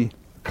have to be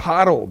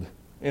coddled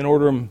in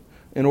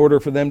order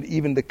for them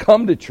even to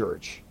come to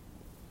church.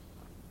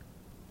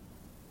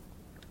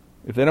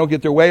 If they don't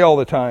get their way all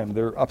the time,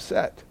 they're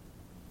upset.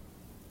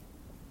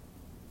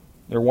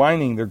 They're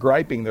whining, they're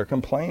griping, they're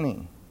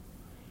complaining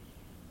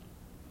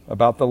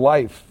about the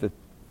life that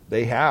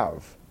they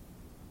have.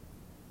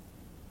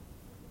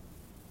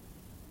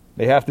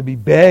 They have to be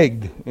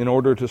begged in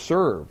order to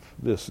serve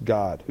this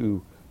God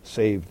who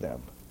saved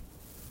them.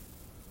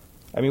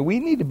 I mean, we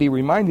need to be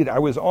reminded I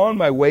was on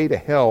my way to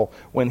hell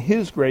when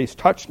His grace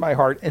touched my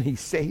heart and He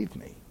saved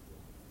me.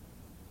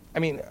 I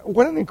mean,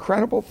 what an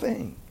incredible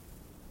thing.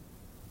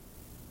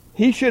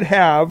 He should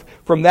have,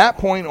 from that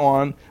point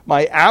on,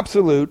 my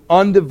absolute,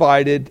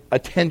 undivided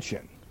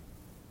attention.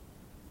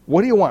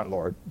 What do you want,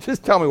 Lord?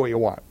 Just tell me what you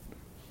want.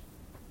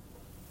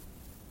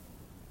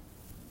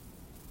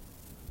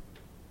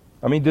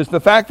 I mean, does the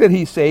fact that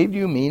He saved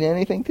you mean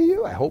anything to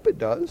you? I hope it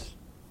does.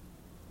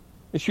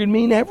 It should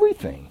mean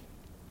everything.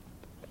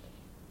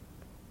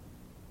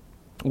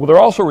 Well, they're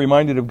also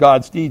reminded of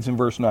God's deeds in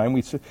verse 9.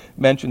 We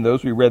mentioned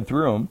those. We read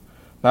through them.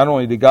 Not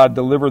only did God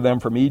deliver them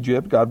from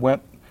Egypt, God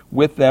went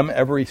with them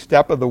every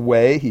step of the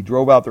way. He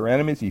drove out their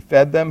enemies. He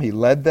fed them. He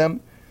led them.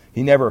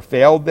 He never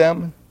failed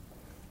them,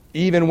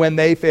 even when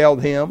they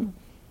failed Him.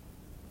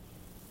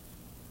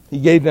 He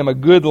gave them a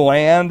good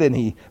land, and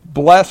He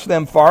blessed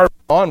them far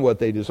beyond what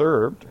they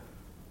deserved.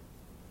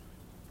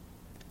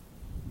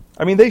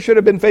 I mean, they should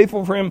have been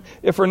faithful for Him,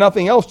 if for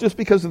nothing else, just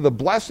because of the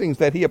blessings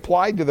that He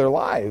applied to their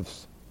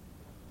lives.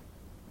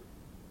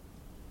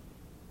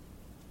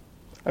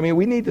 I mean,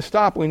 we need to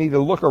stop. We need to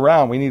look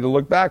around. We need to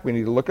look back. We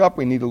need to look up.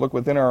 We need to look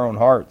within our own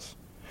hearts.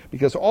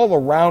 Because all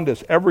around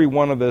us, every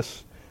one of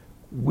us,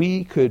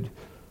 we could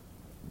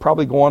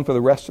probably go on for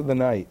the rest of the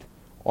night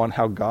on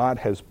how God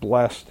has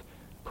blessed,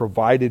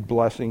 provided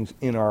blessings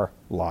in our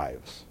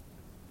lives.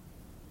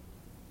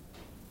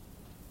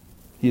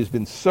 He has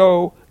been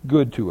so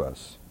good to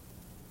us.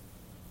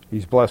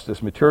 He's blessed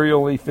us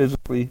materially,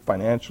 physically,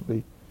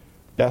 financially,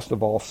 best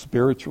of all,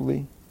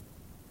 spiritually.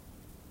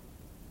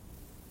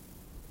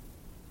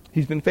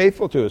 He's been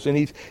faithful to us,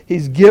 and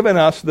He's given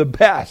us the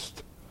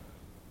best.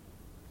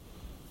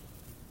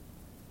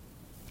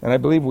 And I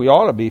believe we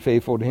ought to be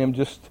faithful to Him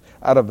just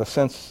out of a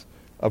sense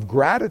of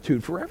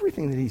gratitude for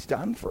everything that He's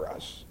done for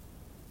us.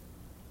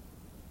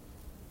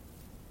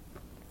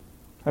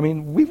 I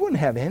mean, we wouldn't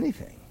have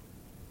anything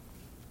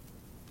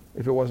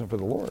if it wasn't for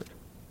the Lord.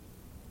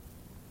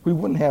 We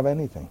wouldn't have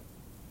anything.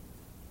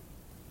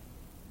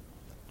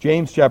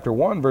 James chapter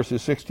 1,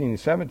 verses 16 and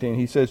 17,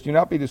 he says, "Do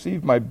not be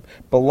deceived, my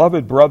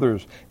beloved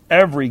brothers.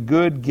 Every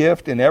good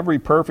gift and every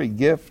perfect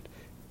gift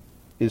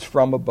is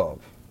from above,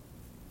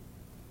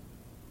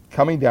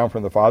 coming down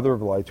from the Father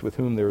of lights, with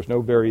whom there is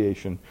no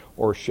variation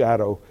or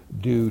shadow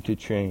due to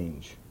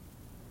change."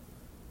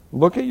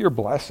 Look at your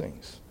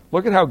blessings.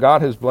 Look at how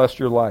God has blessed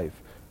your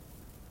life.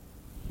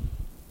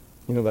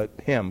 You know that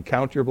hymn,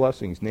 count your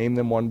blessings, name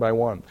them one by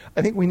one.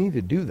 I think we need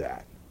to do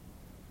that.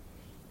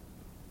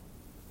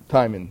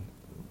 Time in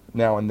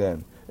now and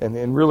then.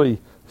 And really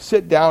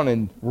sit down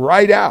and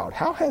write out,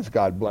 how has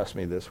God blessed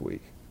me this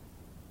week?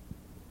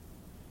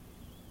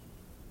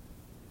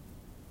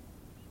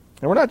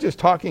 And we're not just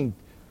talking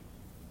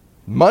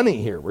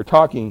money here. We're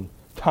talking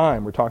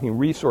time. We're talking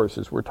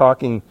resources. We're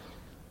talking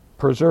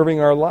preserving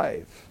our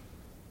life.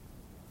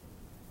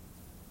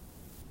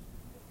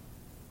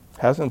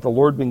 Hasn't the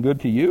Lord been good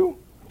to you?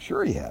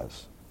 Sure He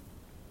has.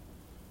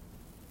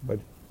 But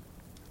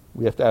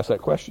we have to ask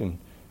that question.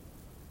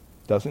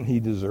 Doesn't He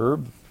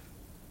deserve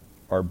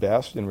our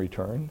best in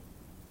return?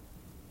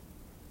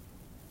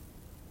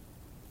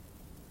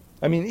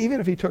 I mean, even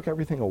if He took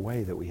everything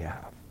away that we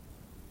have,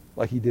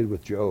 like He did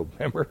with Job.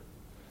 Remember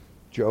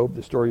Job,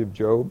 the story of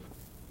Job?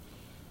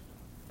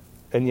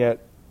 And yet,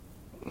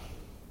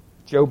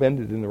 Job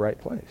ended in the right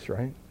place,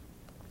 right?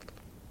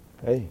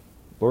 Hey,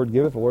 Lord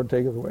giveth, the Lord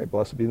taketh away.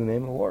 Blessed be the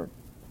name of the Lord.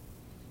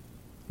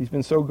 He's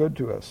been so good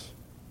to us.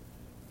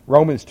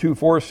 Romans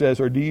 2:4 says,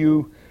 or do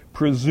you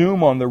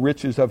presume on the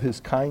riches of His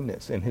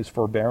kindness and His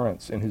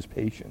forbearance and His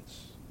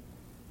patience,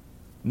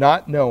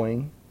 not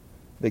knowing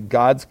that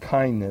God's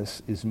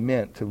kindness is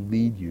meant to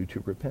lead you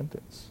to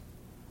repentance?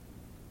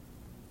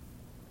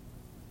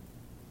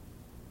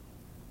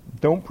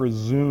 Don't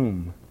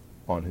presume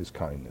on His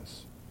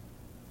kindness,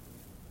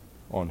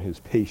 on His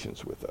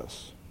patience with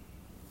us.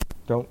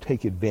 Don't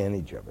take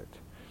advantage of it.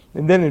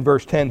 And then in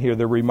verse 10 here,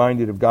 they're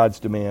reminded of God's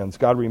demands.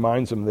 God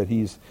reminds them that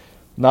He's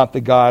not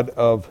the God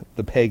of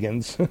the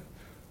pagans.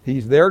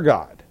 He's their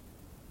God.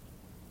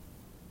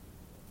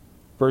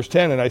 Verse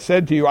 10, and I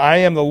said to you, I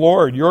am the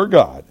Lord, your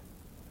God.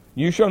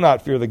 You shall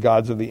not fear the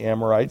gods of the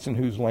Amorites in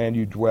whose land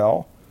you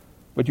dwell,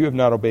 but you have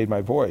not obeyed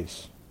my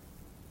voice.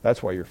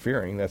 That's why you're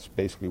fearing. That's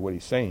basically what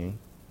He's saying.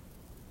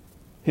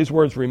 His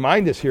words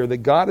remind us here that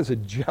God is a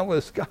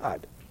jealous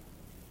God.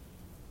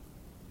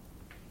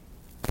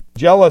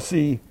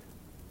 Jealousy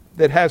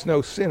that has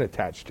no sin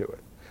attached to it.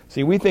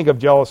 See, we think of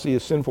jealousy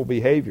as sinful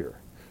behavior.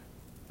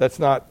 That's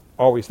not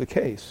always the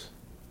case.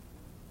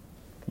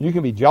 You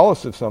can be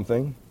jealous of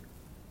something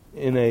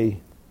in a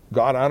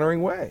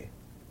God-honoring way.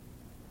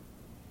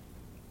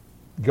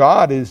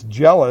 God is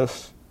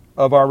jealous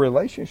of our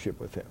relationship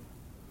with Him.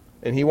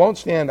 And He won't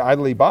stand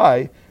idly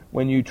by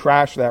when you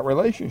trash that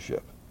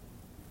relationship.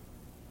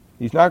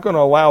 He's not going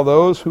to allow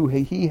those who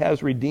He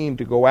has redeemed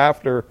to go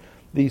after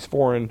these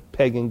foreign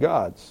pagan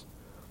gods.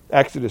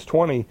 Exodus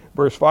 20,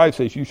 verse 5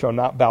 says, you shall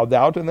not bow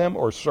down to them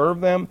or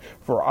serve them,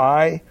 for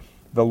I,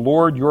 the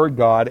Lord your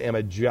God, am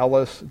a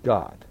jealous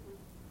God.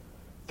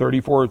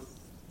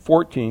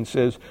 34:14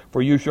 says,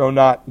 for you shall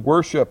not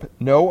worship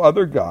no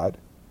other God,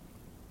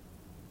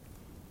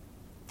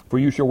 for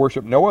you shall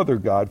worship no other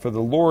God, for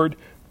the Lord,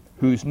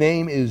 whose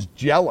name is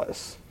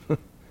jealous,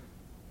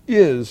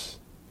 is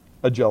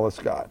a jealous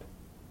God.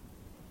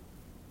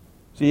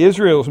 See,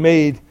 Israel's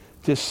made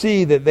to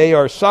see that they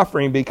are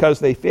suffering because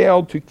they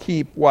failed to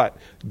keep what?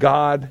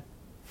 God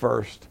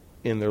first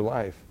in their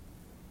life.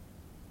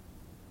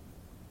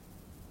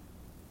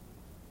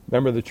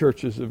 Remember the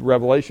churches of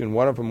Revelation,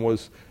 one of them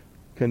was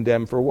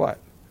condemned for what?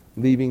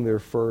 Leaving their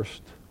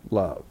first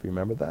love. You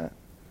remember that?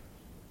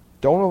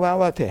 Don't allow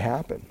that to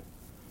happen.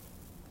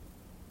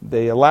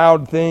 They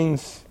allowed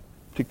things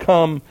to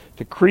come,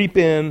 to creep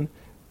in,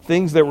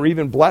 things that were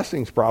even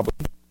blessings probably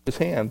in His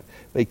hand.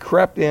 They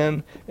crept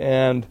in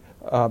and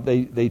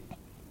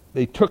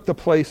they took the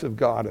place of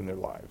God in their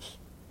lives.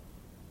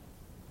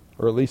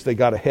 Or at least they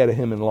got ahead of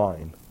Him in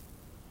line.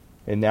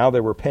 And now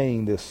they were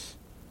paying this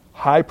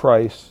high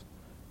price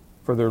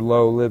for their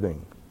low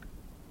living.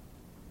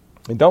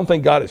 And don't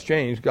think God has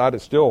changed. God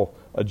is still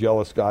a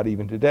jealous God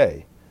even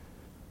today.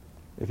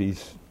 If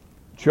He's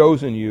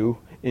chosen you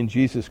in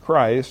Jesus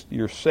Christ,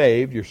 you're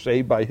saved. You're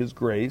saved by His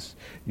grace.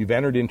 You've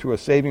entered into a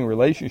saving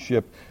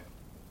relationship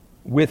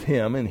with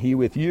Him and He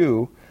with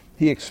you.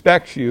 He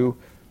expects you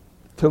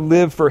to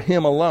live for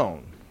Him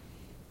alone.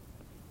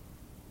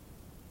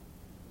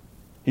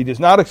 He does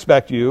not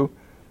expect you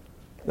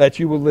that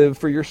you will live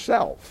for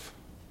yourself.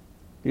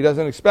 He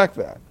doesn't expect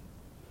that.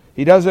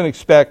 He doesn't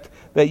expect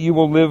that you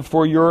will live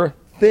for your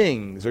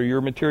things or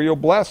your material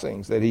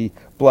blessings that He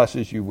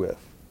blesses you with.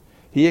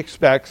 He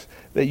expects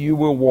that you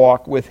will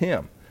walk with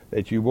Him,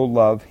 that you will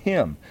love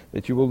Him,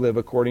 that you will live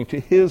according to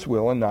His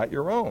will and not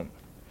your own.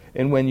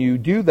 And when you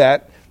do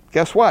that,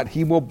 guess what?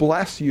 He will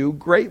bless you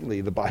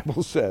greatly, the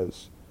Bible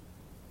says.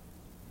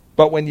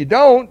 But when you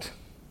don't,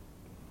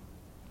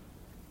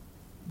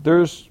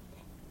 there's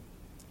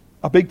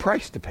a big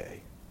price to pay.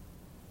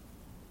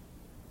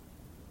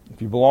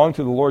 If you belong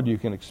to the Lord, you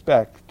can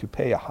expect to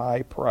pay a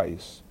high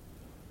price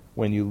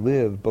when you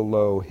live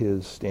below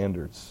His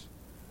standards.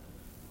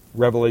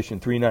 Revelation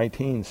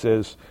 3:19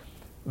 says,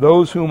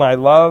 those whom I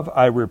love,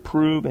 I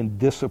reprove and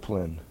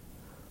discipline.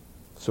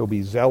 So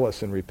be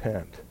zealous and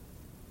repent.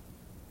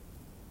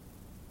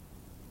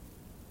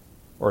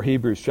 Or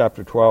Hebrews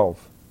chapter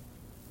 12.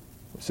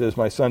 It says,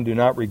 my son, do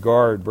not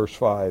regard, verse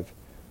 5,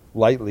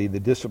 lightly the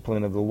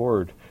discipline of the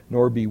Lord,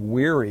 nor be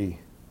weary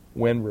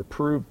when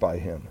reproved by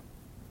Him.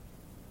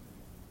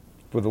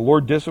 For the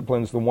Lord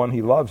disciplines the one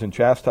He loves and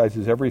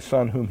chastises every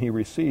son whom He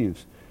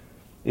receives.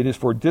 It is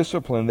for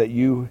discipline that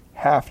you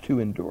have to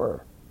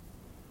endure.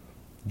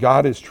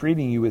 God is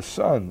treating you as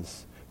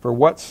sons. For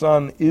what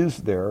son is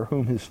there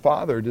whom his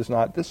father does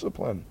not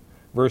discipline?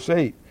 Verse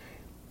 8,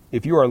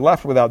 if you are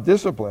left without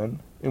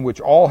discipline, in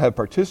which all have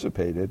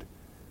participated,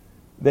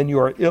 then you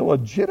are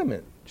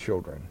illegitimate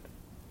children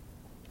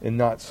and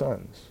not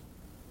sons.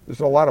 There's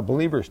a lot of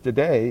believers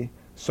today,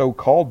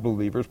 so-called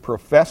believers,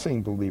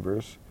 professing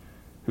believers,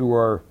 who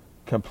are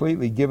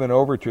completely given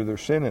over to their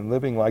sin and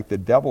living like the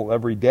devil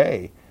every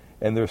day.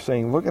 And they're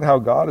saying, look at how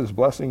God is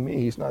blessing me.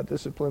 He's not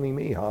disciplining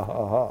me. Ha,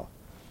 ha, ha.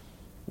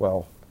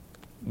 Well,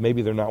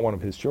 maybe they're not one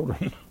of his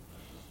children.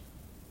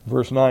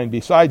 Verse 9,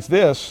 besides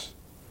this,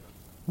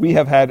 we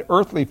have had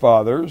earthly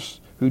fathers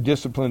who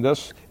disciplined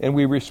us, and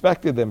we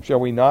respected them. Shall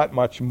we not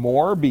much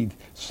more be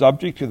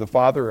subject to the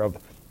Father of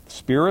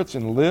spirits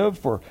and live?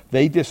 For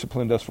they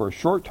disciplined us for a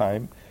short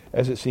time,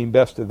 as it seemed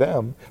best to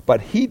them,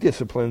 but he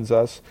disciplines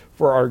us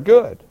for our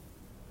good,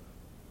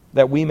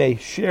 that we may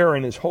share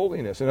in his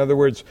holiness. In other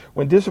words,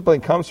 when discipline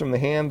comes from the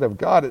hand of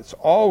God, it's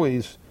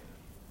always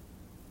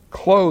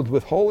clothed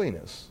with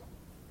holiness.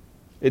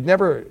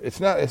 It's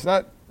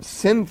not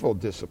sinful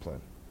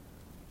discipline.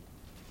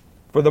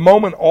 For the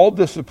moment, all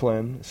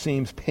discipline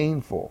seems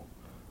painful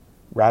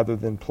rather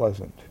than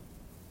pleasant.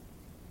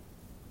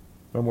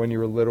 Remember when you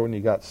were little and you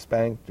got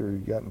spanked or you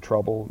got in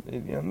trouble?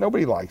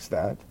 Nobody likes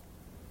that.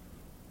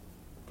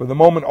 For the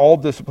moment, all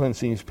discipline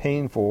seems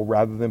painful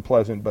rather than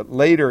pleasant, but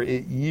later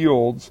it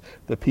yields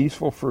the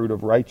peaceful fruit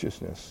of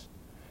righteousness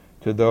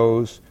to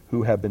those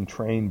who have been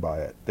trained by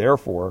it.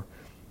 Therefore,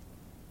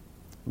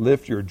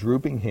 lift your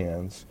drooping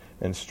hands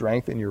and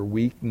strengthen your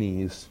weak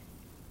knees,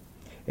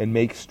 and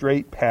make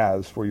straight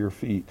paths for your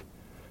feet,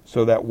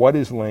 so that what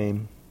is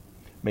lame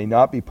may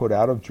not be put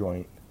out of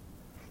joint,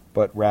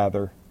 but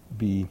rather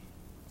be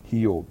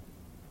healed.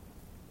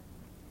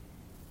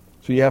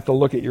 So you have to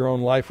look at your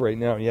own life right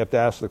now, and you have to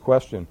ask the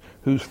question,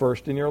 who's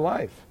first in your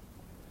life?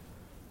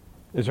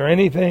 Is there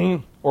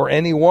anything or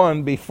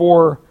anyone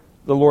before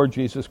the Lord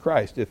Jesus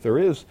Christ? If there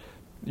is,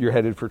 you're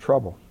headed for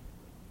trouble.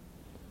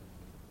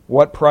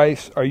 What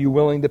price are you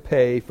willing to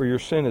pay for your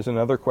sin is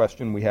another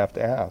question we have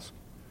to ask.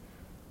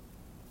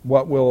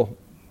 What will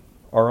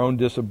our own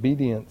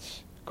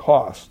disobedience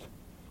cost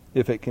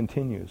if it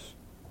continues?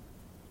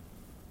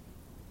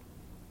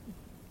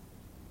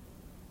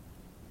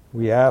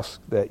 We ask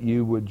that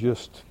you would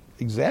just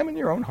examine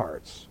your own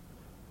hearts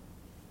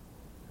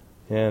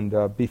and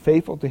be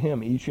faithful to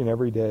him each and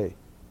every day,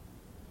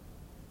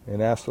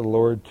 and ask the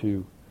Lord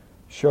to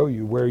show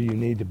you where you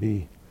need to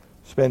be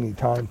spending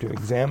time to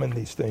examine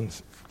these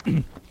things,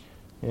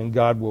 and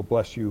God will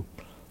bless you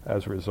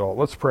as a result.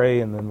 Let's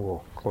pray, and then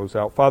we'll close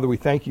out. Father, we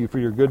thank you for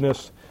your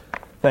goodness.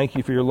 Thank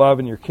you for your love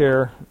and your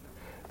care.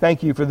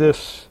 Thank you for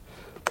this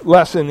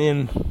lesson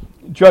in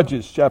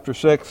Judges chapter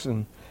 6,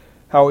 and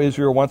how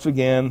Israel once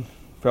again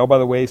fell by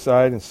the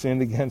wayside and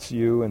sinned against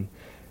you.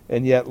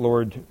 And yet,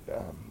 Lord,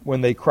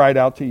 when they cried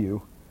out to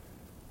you,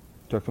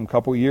 it took them a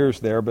couple years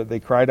there, but they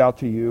cried out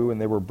to you and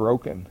they were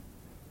broken.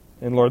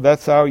 And Lord,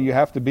 that's how you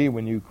have to be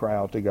when you cry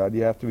out to God.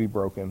 You have to be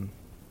broken.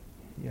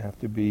 You have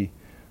to be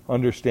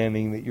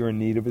understanding that you're in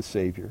need of a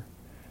Savior.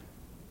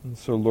 And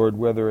so, Lord,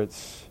 whether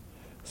it's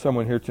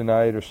someone here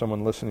tonight or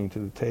someone listening to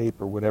the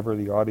tape or whatever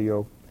the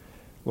audio,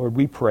 Lord,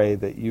 we pray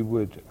that you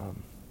would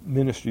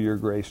minister your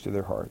grace to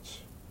their hearts,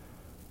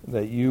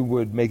 that you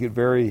would make it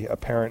very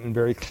apparent and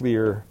very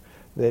clear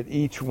that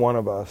each one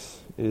of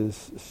us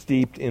is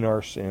steeped in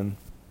our sin,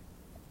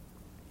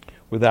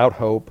 without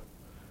hope.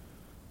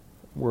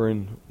 We're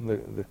in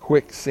the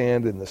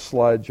quicksand and the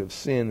sludge of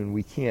sin, and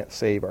we can't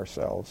save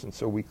ourselves. And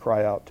so we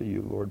cry out to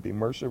you, Lord, be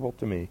merciful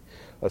to me,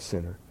 a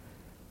sinner.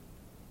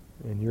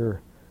 And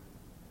your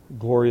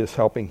glorious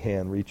helping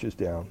hand reaches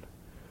down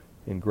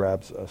and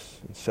grabs us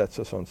and sets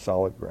us on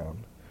solid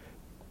ground,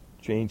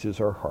 changes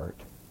our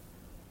heart,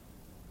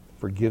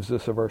 forgives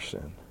us of our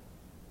sin,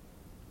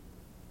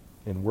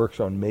 and works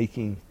on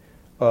making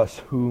us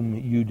whom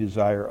you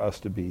desire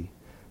us to be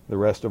the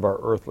rest of our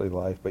earthly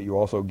life, but you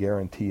also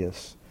guarantee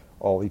us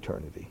all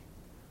eternity.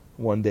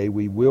 One day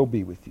we will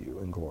be with you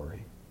in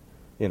glory,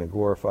 in a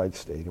glorified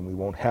state, and we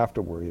won't have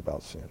to worry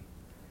about sin.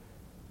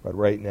 But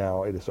right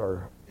now it is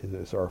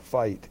our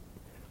fight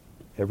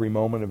every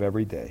moment of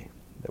every day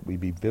that we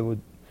be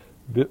vigilant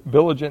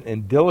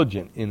and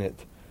diligent in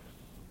it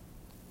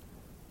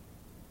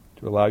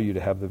to allow you to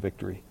have the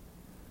victory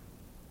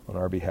on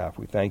our behalf.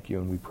 We thank you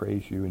and we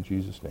praise you in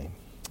Jesus' name.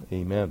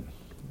 Amen.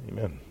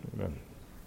 Amen. Amen.